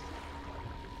 Jeez.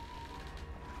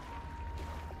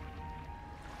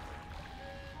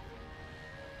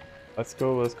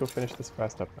 let's go finish this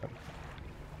quest up then.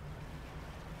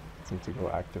 Let's need to go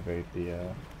activate the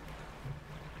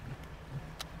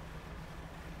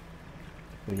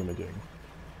thingamajig.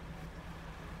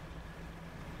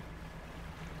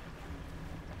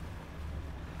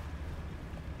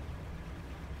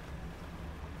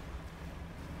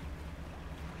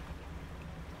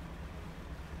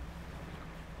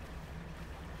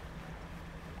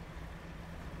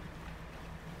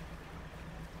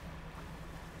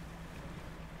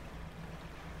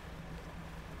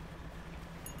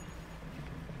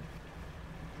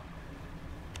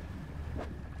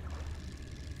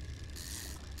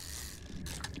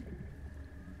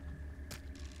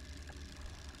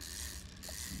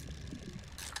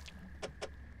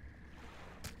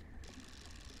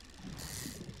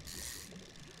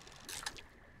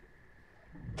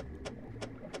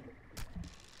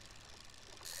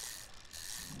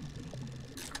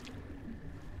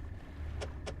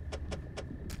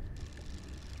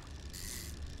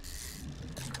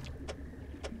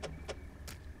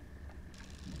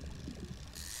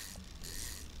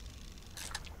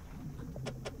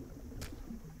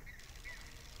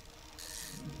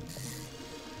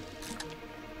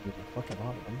 There's a fucking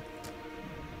lot of them.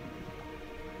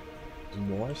 There's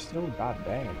more still? God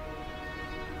damn.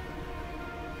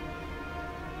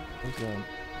 Where's the...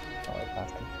 Oh, I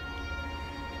passed him.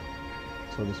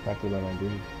 So distracted by my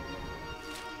grief.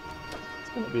 It's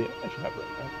gonna be... I should have it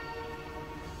right.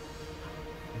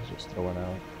 He's just throwing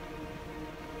out.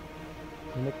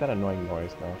 You make that annoying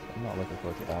noise though, so I'm not looking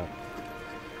forward to that.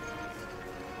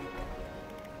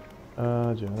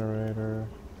 Generator.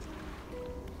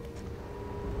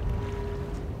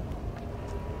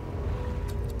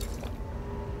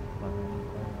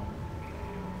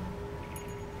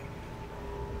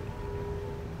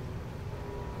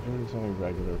 It's only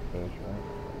regular fish, right?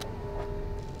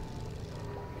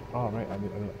 Oh, right, I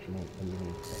need actually need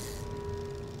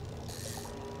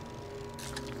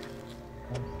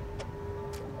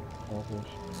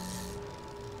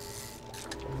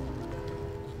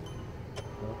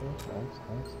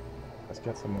nice. Let's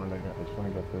get some more later. I just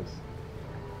want to get this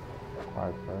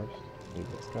acquired first. Need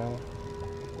this guy.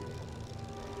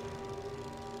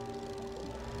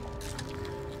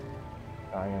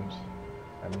 Giant.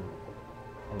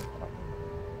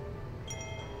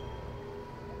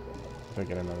 If I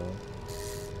get another one.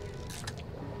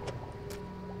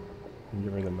 And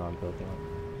get rid of the non-built one.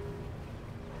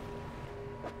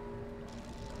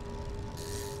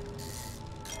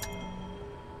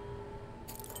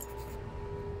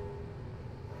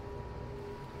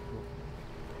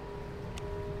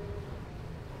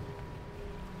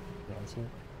 Yeah, so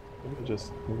maybe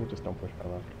just don't push my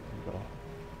left.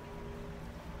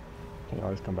 Can you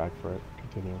always come back for it?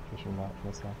 Continue pushing that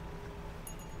from the south.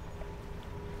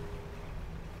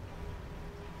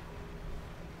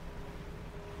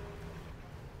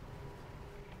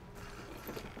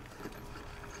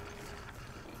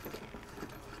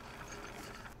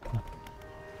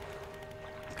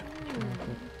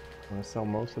 I'm gonna sell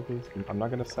most of these. I'm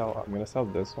gonna sell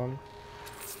this one.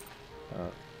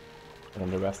 And then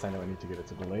the rest I know I need to get it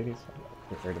to the lady, so I'm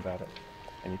not worried about it.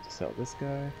 I need to sell this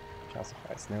guy.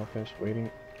 Calcified snailfish, waiting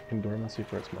in dormancy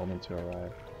for its moment to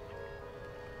arrive.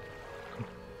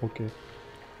 Okay.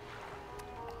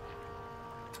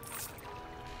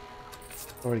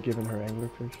 Already given her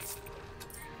anglerfish.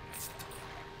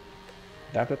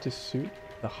 Adapted to suit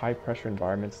the high pressure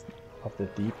environments of the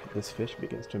deep, this fish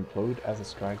begins to implode as it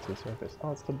strikes the surface.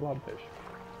 Oh, it's the blobfish.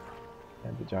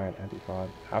 And the giant antipod.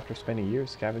 After spending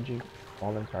years scavenging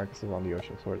fallen carcasses on the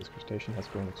ocean floor, this crustacean has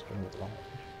grown extremely large.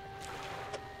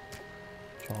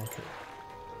 Chocolate.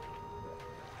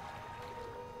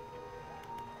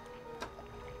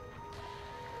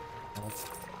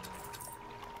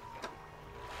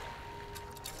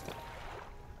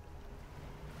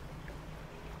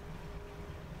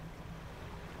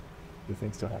 The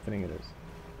thing's still happening, it is.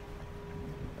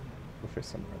 We'll fish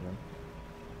somewhere then.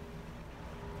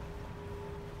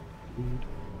 Food.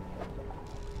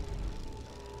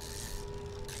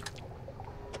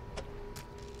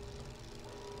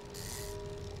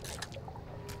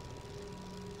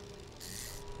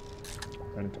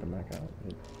 Right into the back out.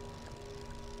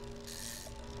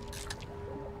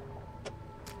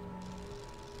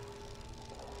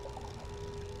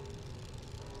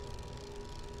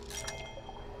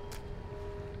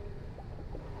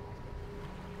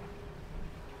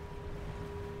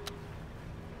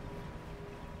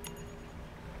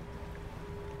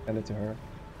 Send it to her.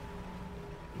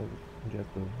 Get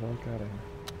the fuck out of here.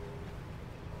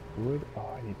 Wood? Oh,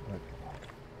 I need wood.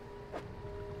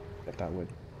 Get that wood.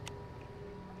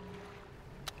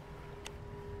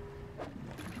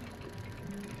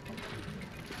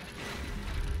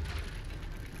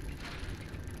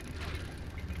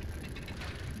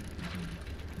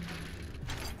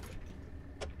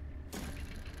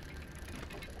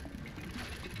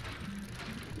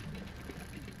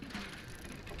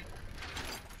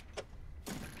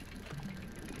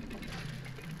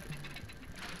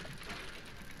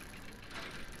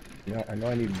 Yeah, I know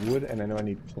I need wood and I know I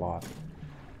need cloth.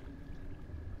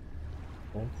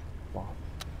 Both cloth.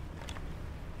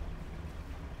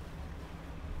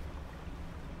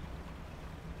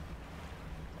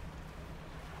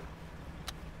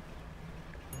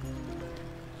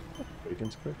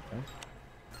 Radiant script, right?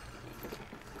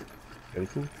 Very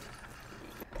cool.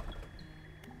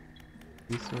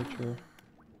 Researcher.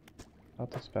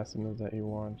 Not the specimens that you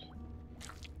want.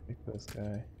 Pick this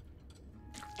guy.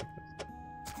 Pick this.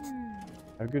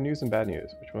 I have good news and bad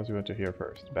news. Which ones do you want to hear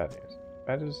first? Bad news.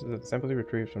 Bad news is that the samples you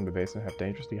retrieved from the basin have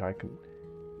dangerously high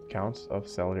counts of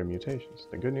cellular mutations.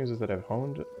 The good news is that I've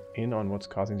honed in on what's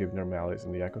causing the abnormalities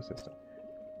in the ecosystem.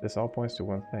 This all points to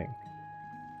one thing.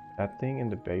 That thing in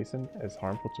the basin is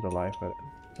harmful to the life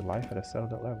at a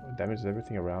cellular level. It damages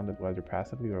everything around it, whether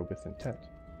passively or with intent.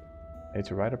 I need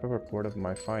to write up a report of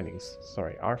my findings.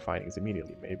 Sorry, our findings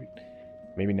immediately.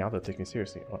 Maybe now they'll take me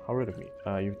seriously. Well, how rude of me.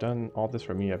 You've done all this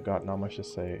for me. I've got not much to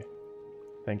say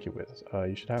thank you with.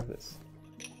 You should have this.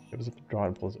 It was a draw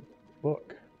and pulls a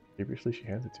book. Previously, she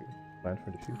hands it to me. Plan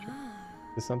for the future.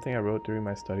 This is something I wrote during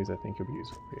my studies. I think it'll be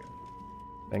useful for you.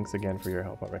 Thanks again for your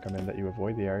help. I recommend that you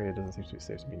avoid the area. It doesn't seem to be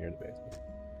safe to be near the basement.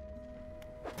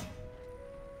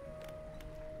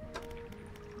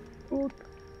 Book.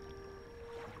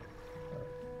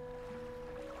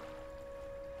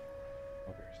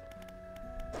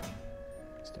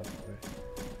 Stuff away.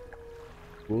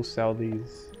 We'll sell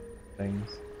these things.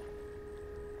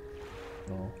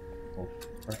 No, oh,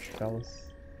 fresh fellas.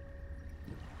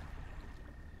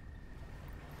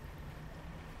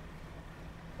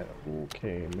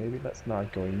 Okay, maybe let's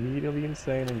not go immediately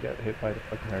insane and get hit by the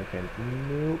fucking hurricane.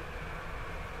 Nope.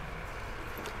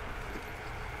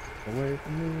 Away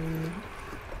from me.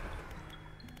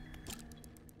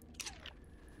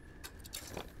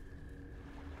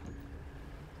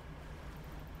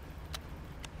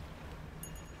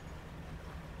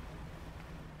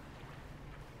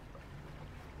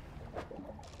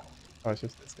 Oh, it's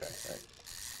just this guy,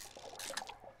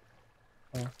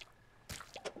 right? Oh.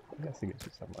 I guess he gives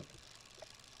you some money.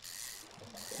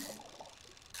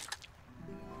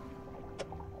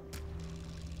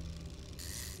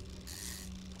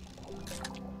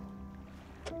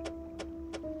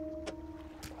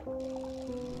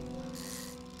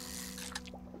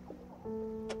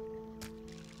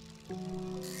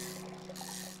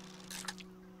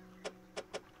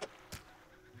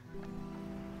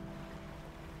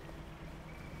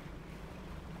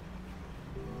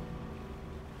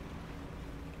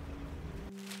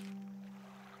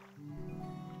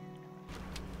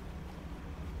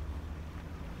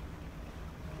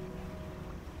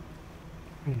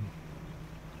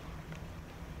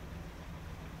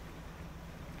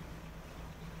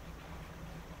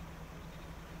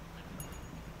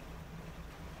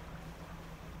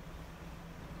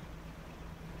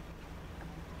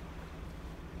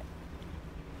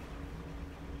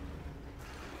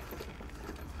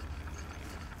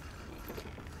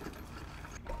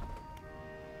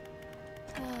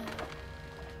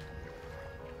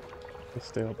 It's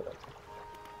stale, but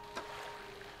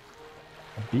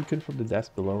a beacon from the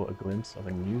desk below, a glimpse of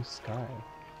a new sky.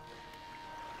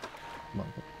 Come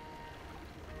on.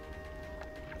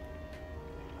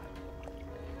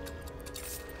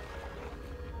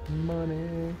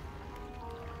 Money.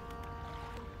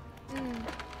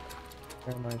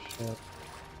 Repair my ship.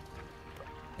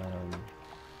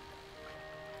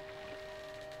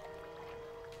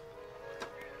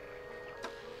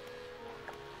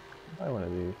 Buy one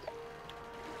of these.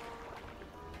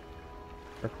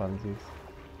 For clumsies.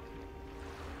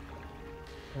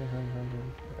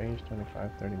 100, range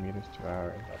 25, 30 meters, 2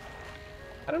 hours.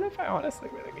 I don't know if I honestly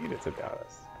really need it, to be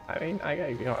honest. I mean,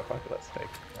 you know what, fuck it, let's take it.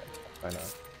 Like, why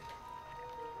not?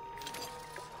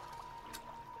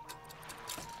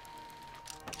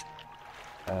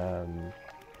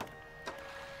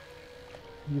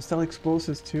 You sell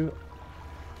explosives too?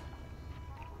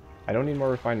 I don't need more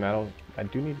refined metal. I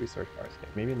do need research bars.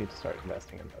 Maybe I need to start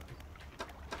investing in those.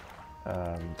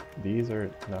 These are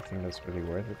nothing that's really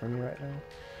worth it for me right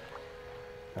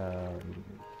now.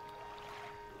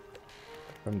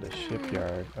 From the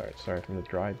shipyard, or sorry, from the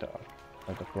dry dock,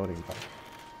 like the floating dock.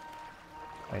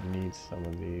 I need some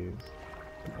of these.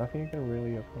 Nothing I can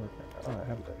really afford right now. Oh, I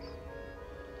have this.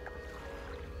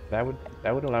 That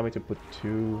would allow me to put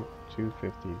two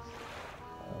 250s.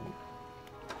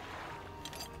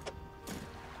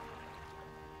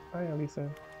 Hi, Elisa.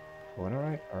 Going all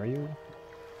right? Are you?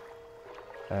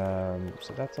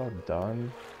 So that's all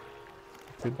done.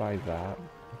 I could buy that.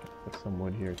 I can put some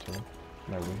wood here too.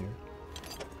 My wood here.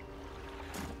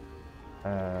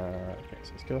 Okay,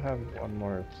 so I still have one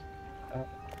more.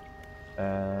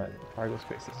 Cargo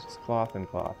space is just cloth and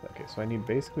cloth. Okay, so I need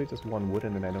basically just one wood,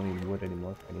 and then I don't need wood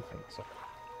anymore for anything. So,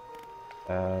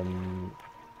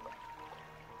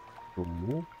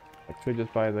 cool. I could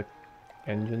just buy the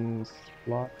engines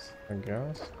blocks, I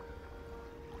guess,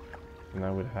 and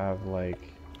I would have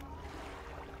like,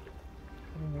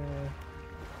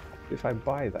 if I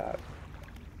buy that,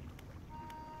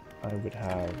 I would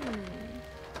have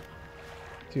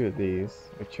 2 of these,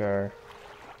 which are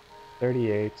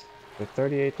 38. So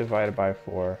 38 divided by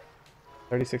 4.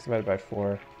 36 divided by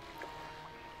 4.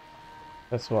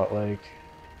 That's what, like,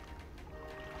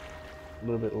 a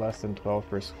little bit less than 12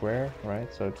 per square,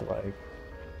 right? So it's like,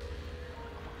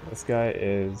 this guy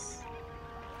is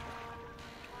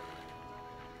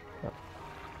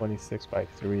 26 by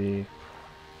 3,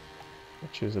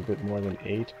 which is a bit more than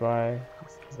 8 by.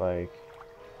 This is like,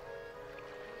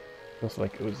 feels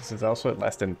like this is also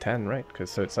less than 10, right? Because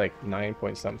so it's like 9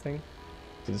 point something.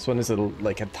 So this one is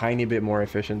like a tiny bit more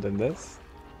efficient than this.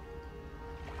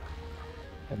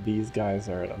 And these guys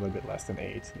are a little bit less than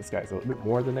 8. This guy's a little bit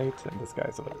more than 8, and this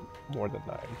guy's a little more than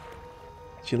 9.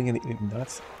 Chilling and eating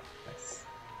nuts. Nice.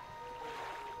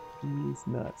 These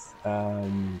nuts.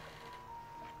 I'm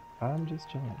just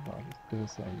chilling. I'll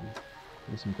just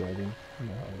do some grading. You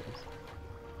know how it is.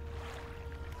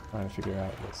 Trying to figure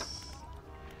out what's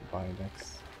buy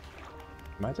next.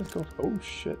 Might just go. Oh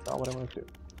shit! Not what I want to do.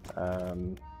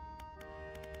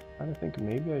 Trying to think.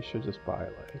 Maybe I should just buy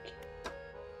like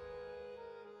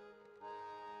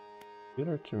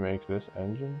either to make this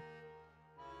engine,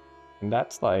 and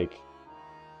that's like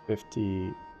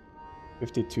 52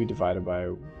 divided by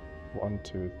 1,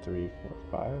 2, 3,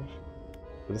 4, 5.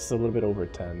 So this is a little bit over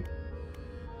 10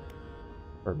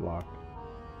 per block.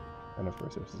 And of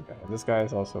course there's this guy. And this guy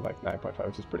is also like 9.5,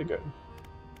 which is pretty good.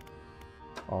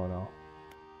 All in all.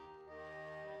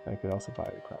 I could also buy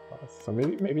the crap boss. So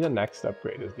maybe the next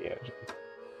upgrade is the engine.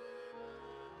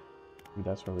 Maybe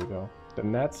that's where we go. The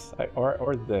nets,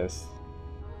 or this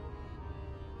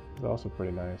is also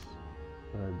pretty nice.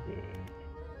 Very big.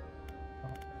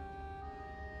 Oh.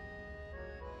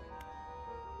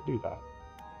 Do that.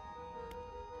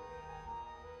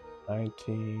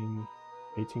 19,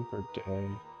 18 per day.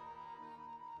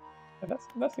 Yeah,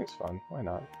 that seems fun. Why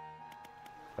not?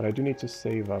 But I do need to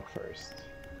save up first.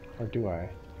 Or do I?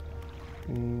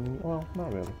 Well,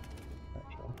 not really.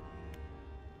 Actually.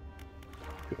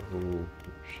 Go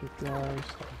shipyard,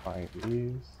 start buying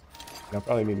these. And I'll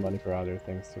probably need money for other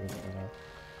things too.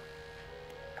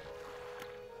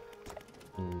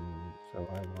 So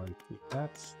I want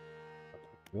that.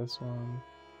 This one.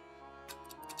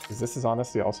 Because this is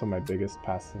honestly also my biggest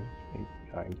passive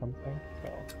income thing. So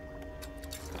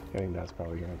getting that's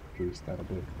probably going to boost that a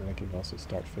bit. And I can also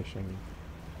start fishing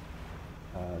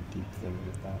deep things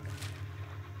with that.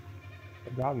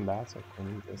 I've gotten that, so I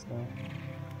can use this now.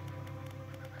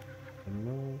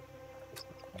 Remove.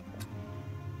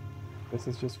 This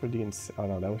is just for the oh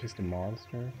no, that was just a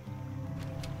monster.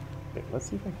 Okay, let's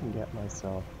see if I can get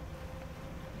myself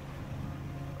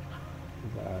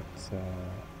that.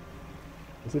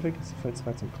 Let's see if I can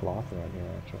find some cloth around here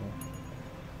actually.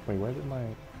 Wait, where did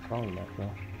my crawling net go?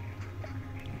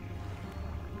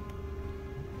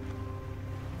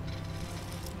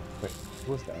 Wait,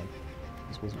 who was down?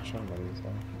 This wasn't showing that he was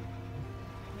down.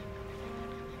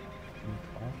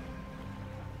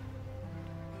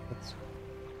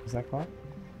 Is that cloth?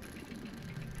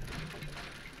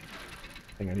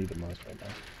 I think I need the most right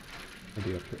now. For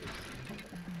the upgrades.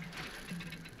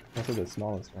 Those are the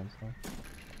smallest ones, though.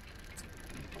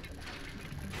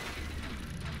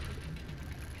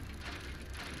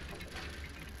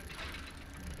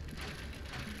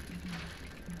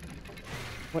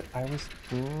 What? I was...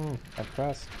 I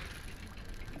pressed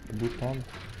the button.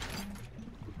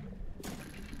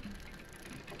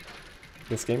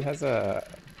 This game has a...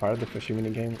 Part of the fishing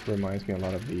minigame reminds me a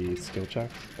lot of the skill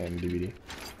checks and DVD.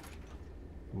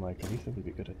 I'm like, at least I would be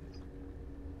good at this.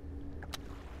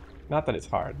 Not that it's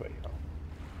hard, but you know.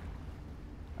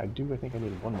 I think I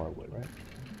need one more wood, right?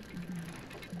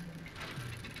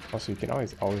 Also, you can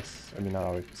always, I mean not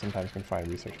always, sometimes you can find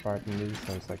research parts in these,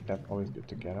 so it's like, that's always good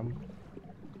to get them.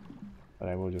 But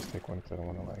I will just take one because I don't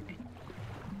want to like...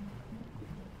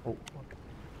 Oh,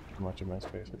 too much of my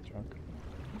space with junk.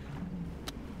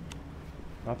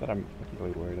 Not that I'm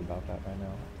really worried about that right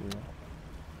now.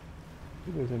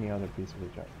 If there's any other piece of the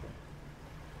junk here.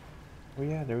 Oh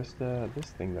yeah, there was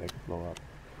this thing that I could blow up.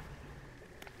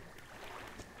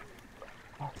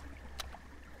 Oh.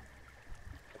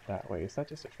 That way. Is that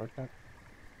just a shortcut?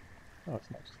 No, it's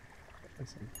not.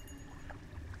 Listen.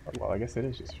 Oh, well, I guess it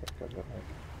is just a shortcut, but like...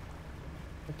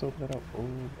 Let's open it up. Oh,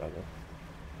 brother.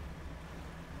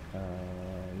 Yeah.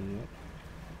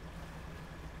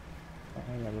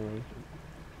 Aberration.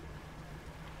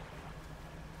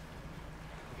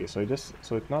 Okay, so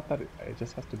it's not that it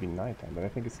just has to be nighttime, but I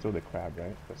think it's still the crab,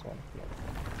 right? This one. Yeah.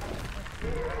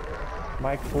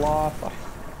 My cloth!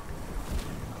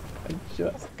 I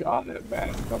just got it,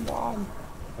 man. Come on.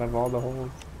 Out of all the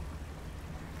holes.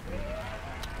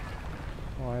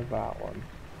 Why that one?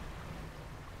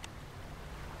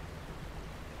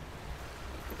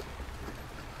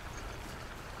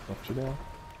 What you do?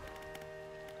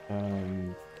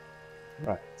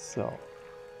 Right, so.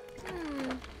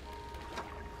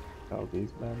 Oh,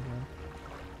 these bad ones.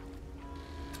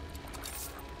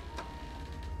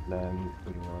 Then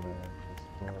we wanna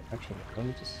store. Actually, I don't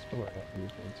need to store it. I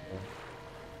just need to.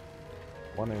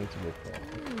 One, I need to repair.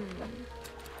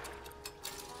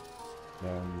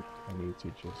 Then I need to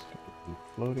just get the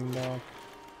floating dock.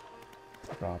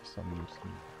 Drop some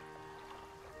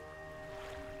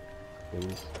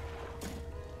things.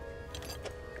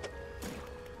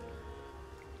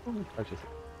 Purchase it.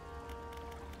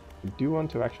 I do want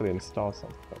to actually install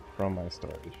some stuff from my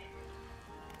storage.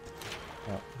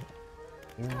 Yeah.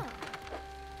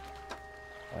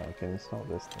 I can install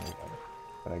this thing again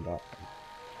that I got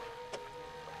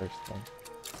first thing.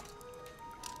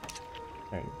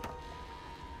 There you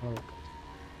go.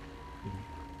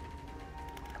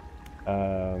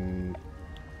 Oh.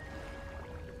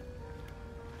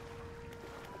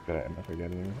 Good, am I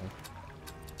forgetting anything?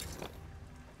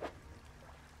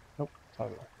 Nope,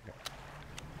 toggle. Okay.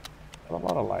 Got a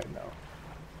lot of light now.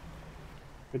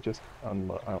 Could just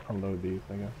unload these,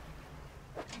 I guess.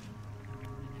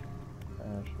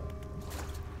 Sure.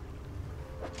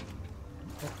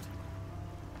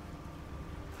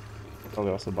 I'll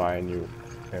probably also buy a new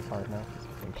spare part now, because I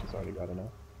think she's already got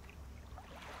enough.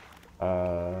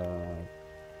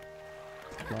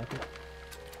 Market.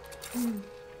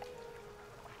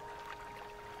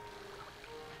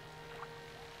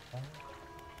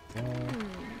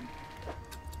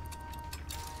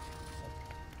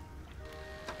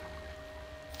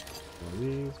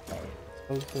 These, buy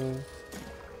explosives.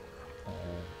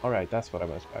 Alright, that's what I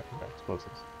was buying for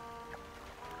explosives.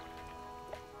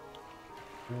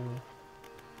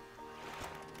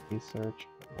 Research,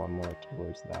 one more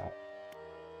towards that.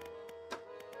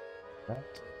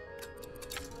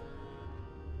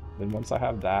 Then once I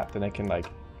have that, then I can like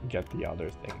get the other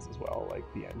things as well, like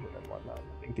the engine and whatnot.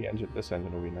 I think this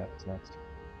engine will be next.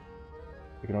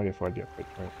 We can already afford the upgrade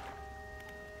for it.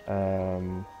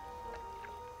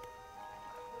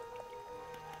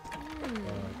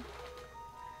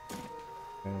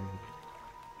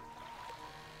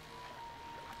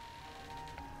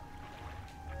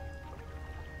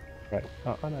 Right.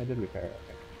 Oh no, I did repair it.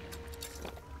 Okay.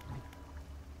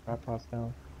 Crab pots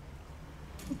down.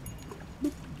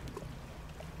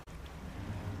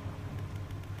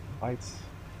 Lights.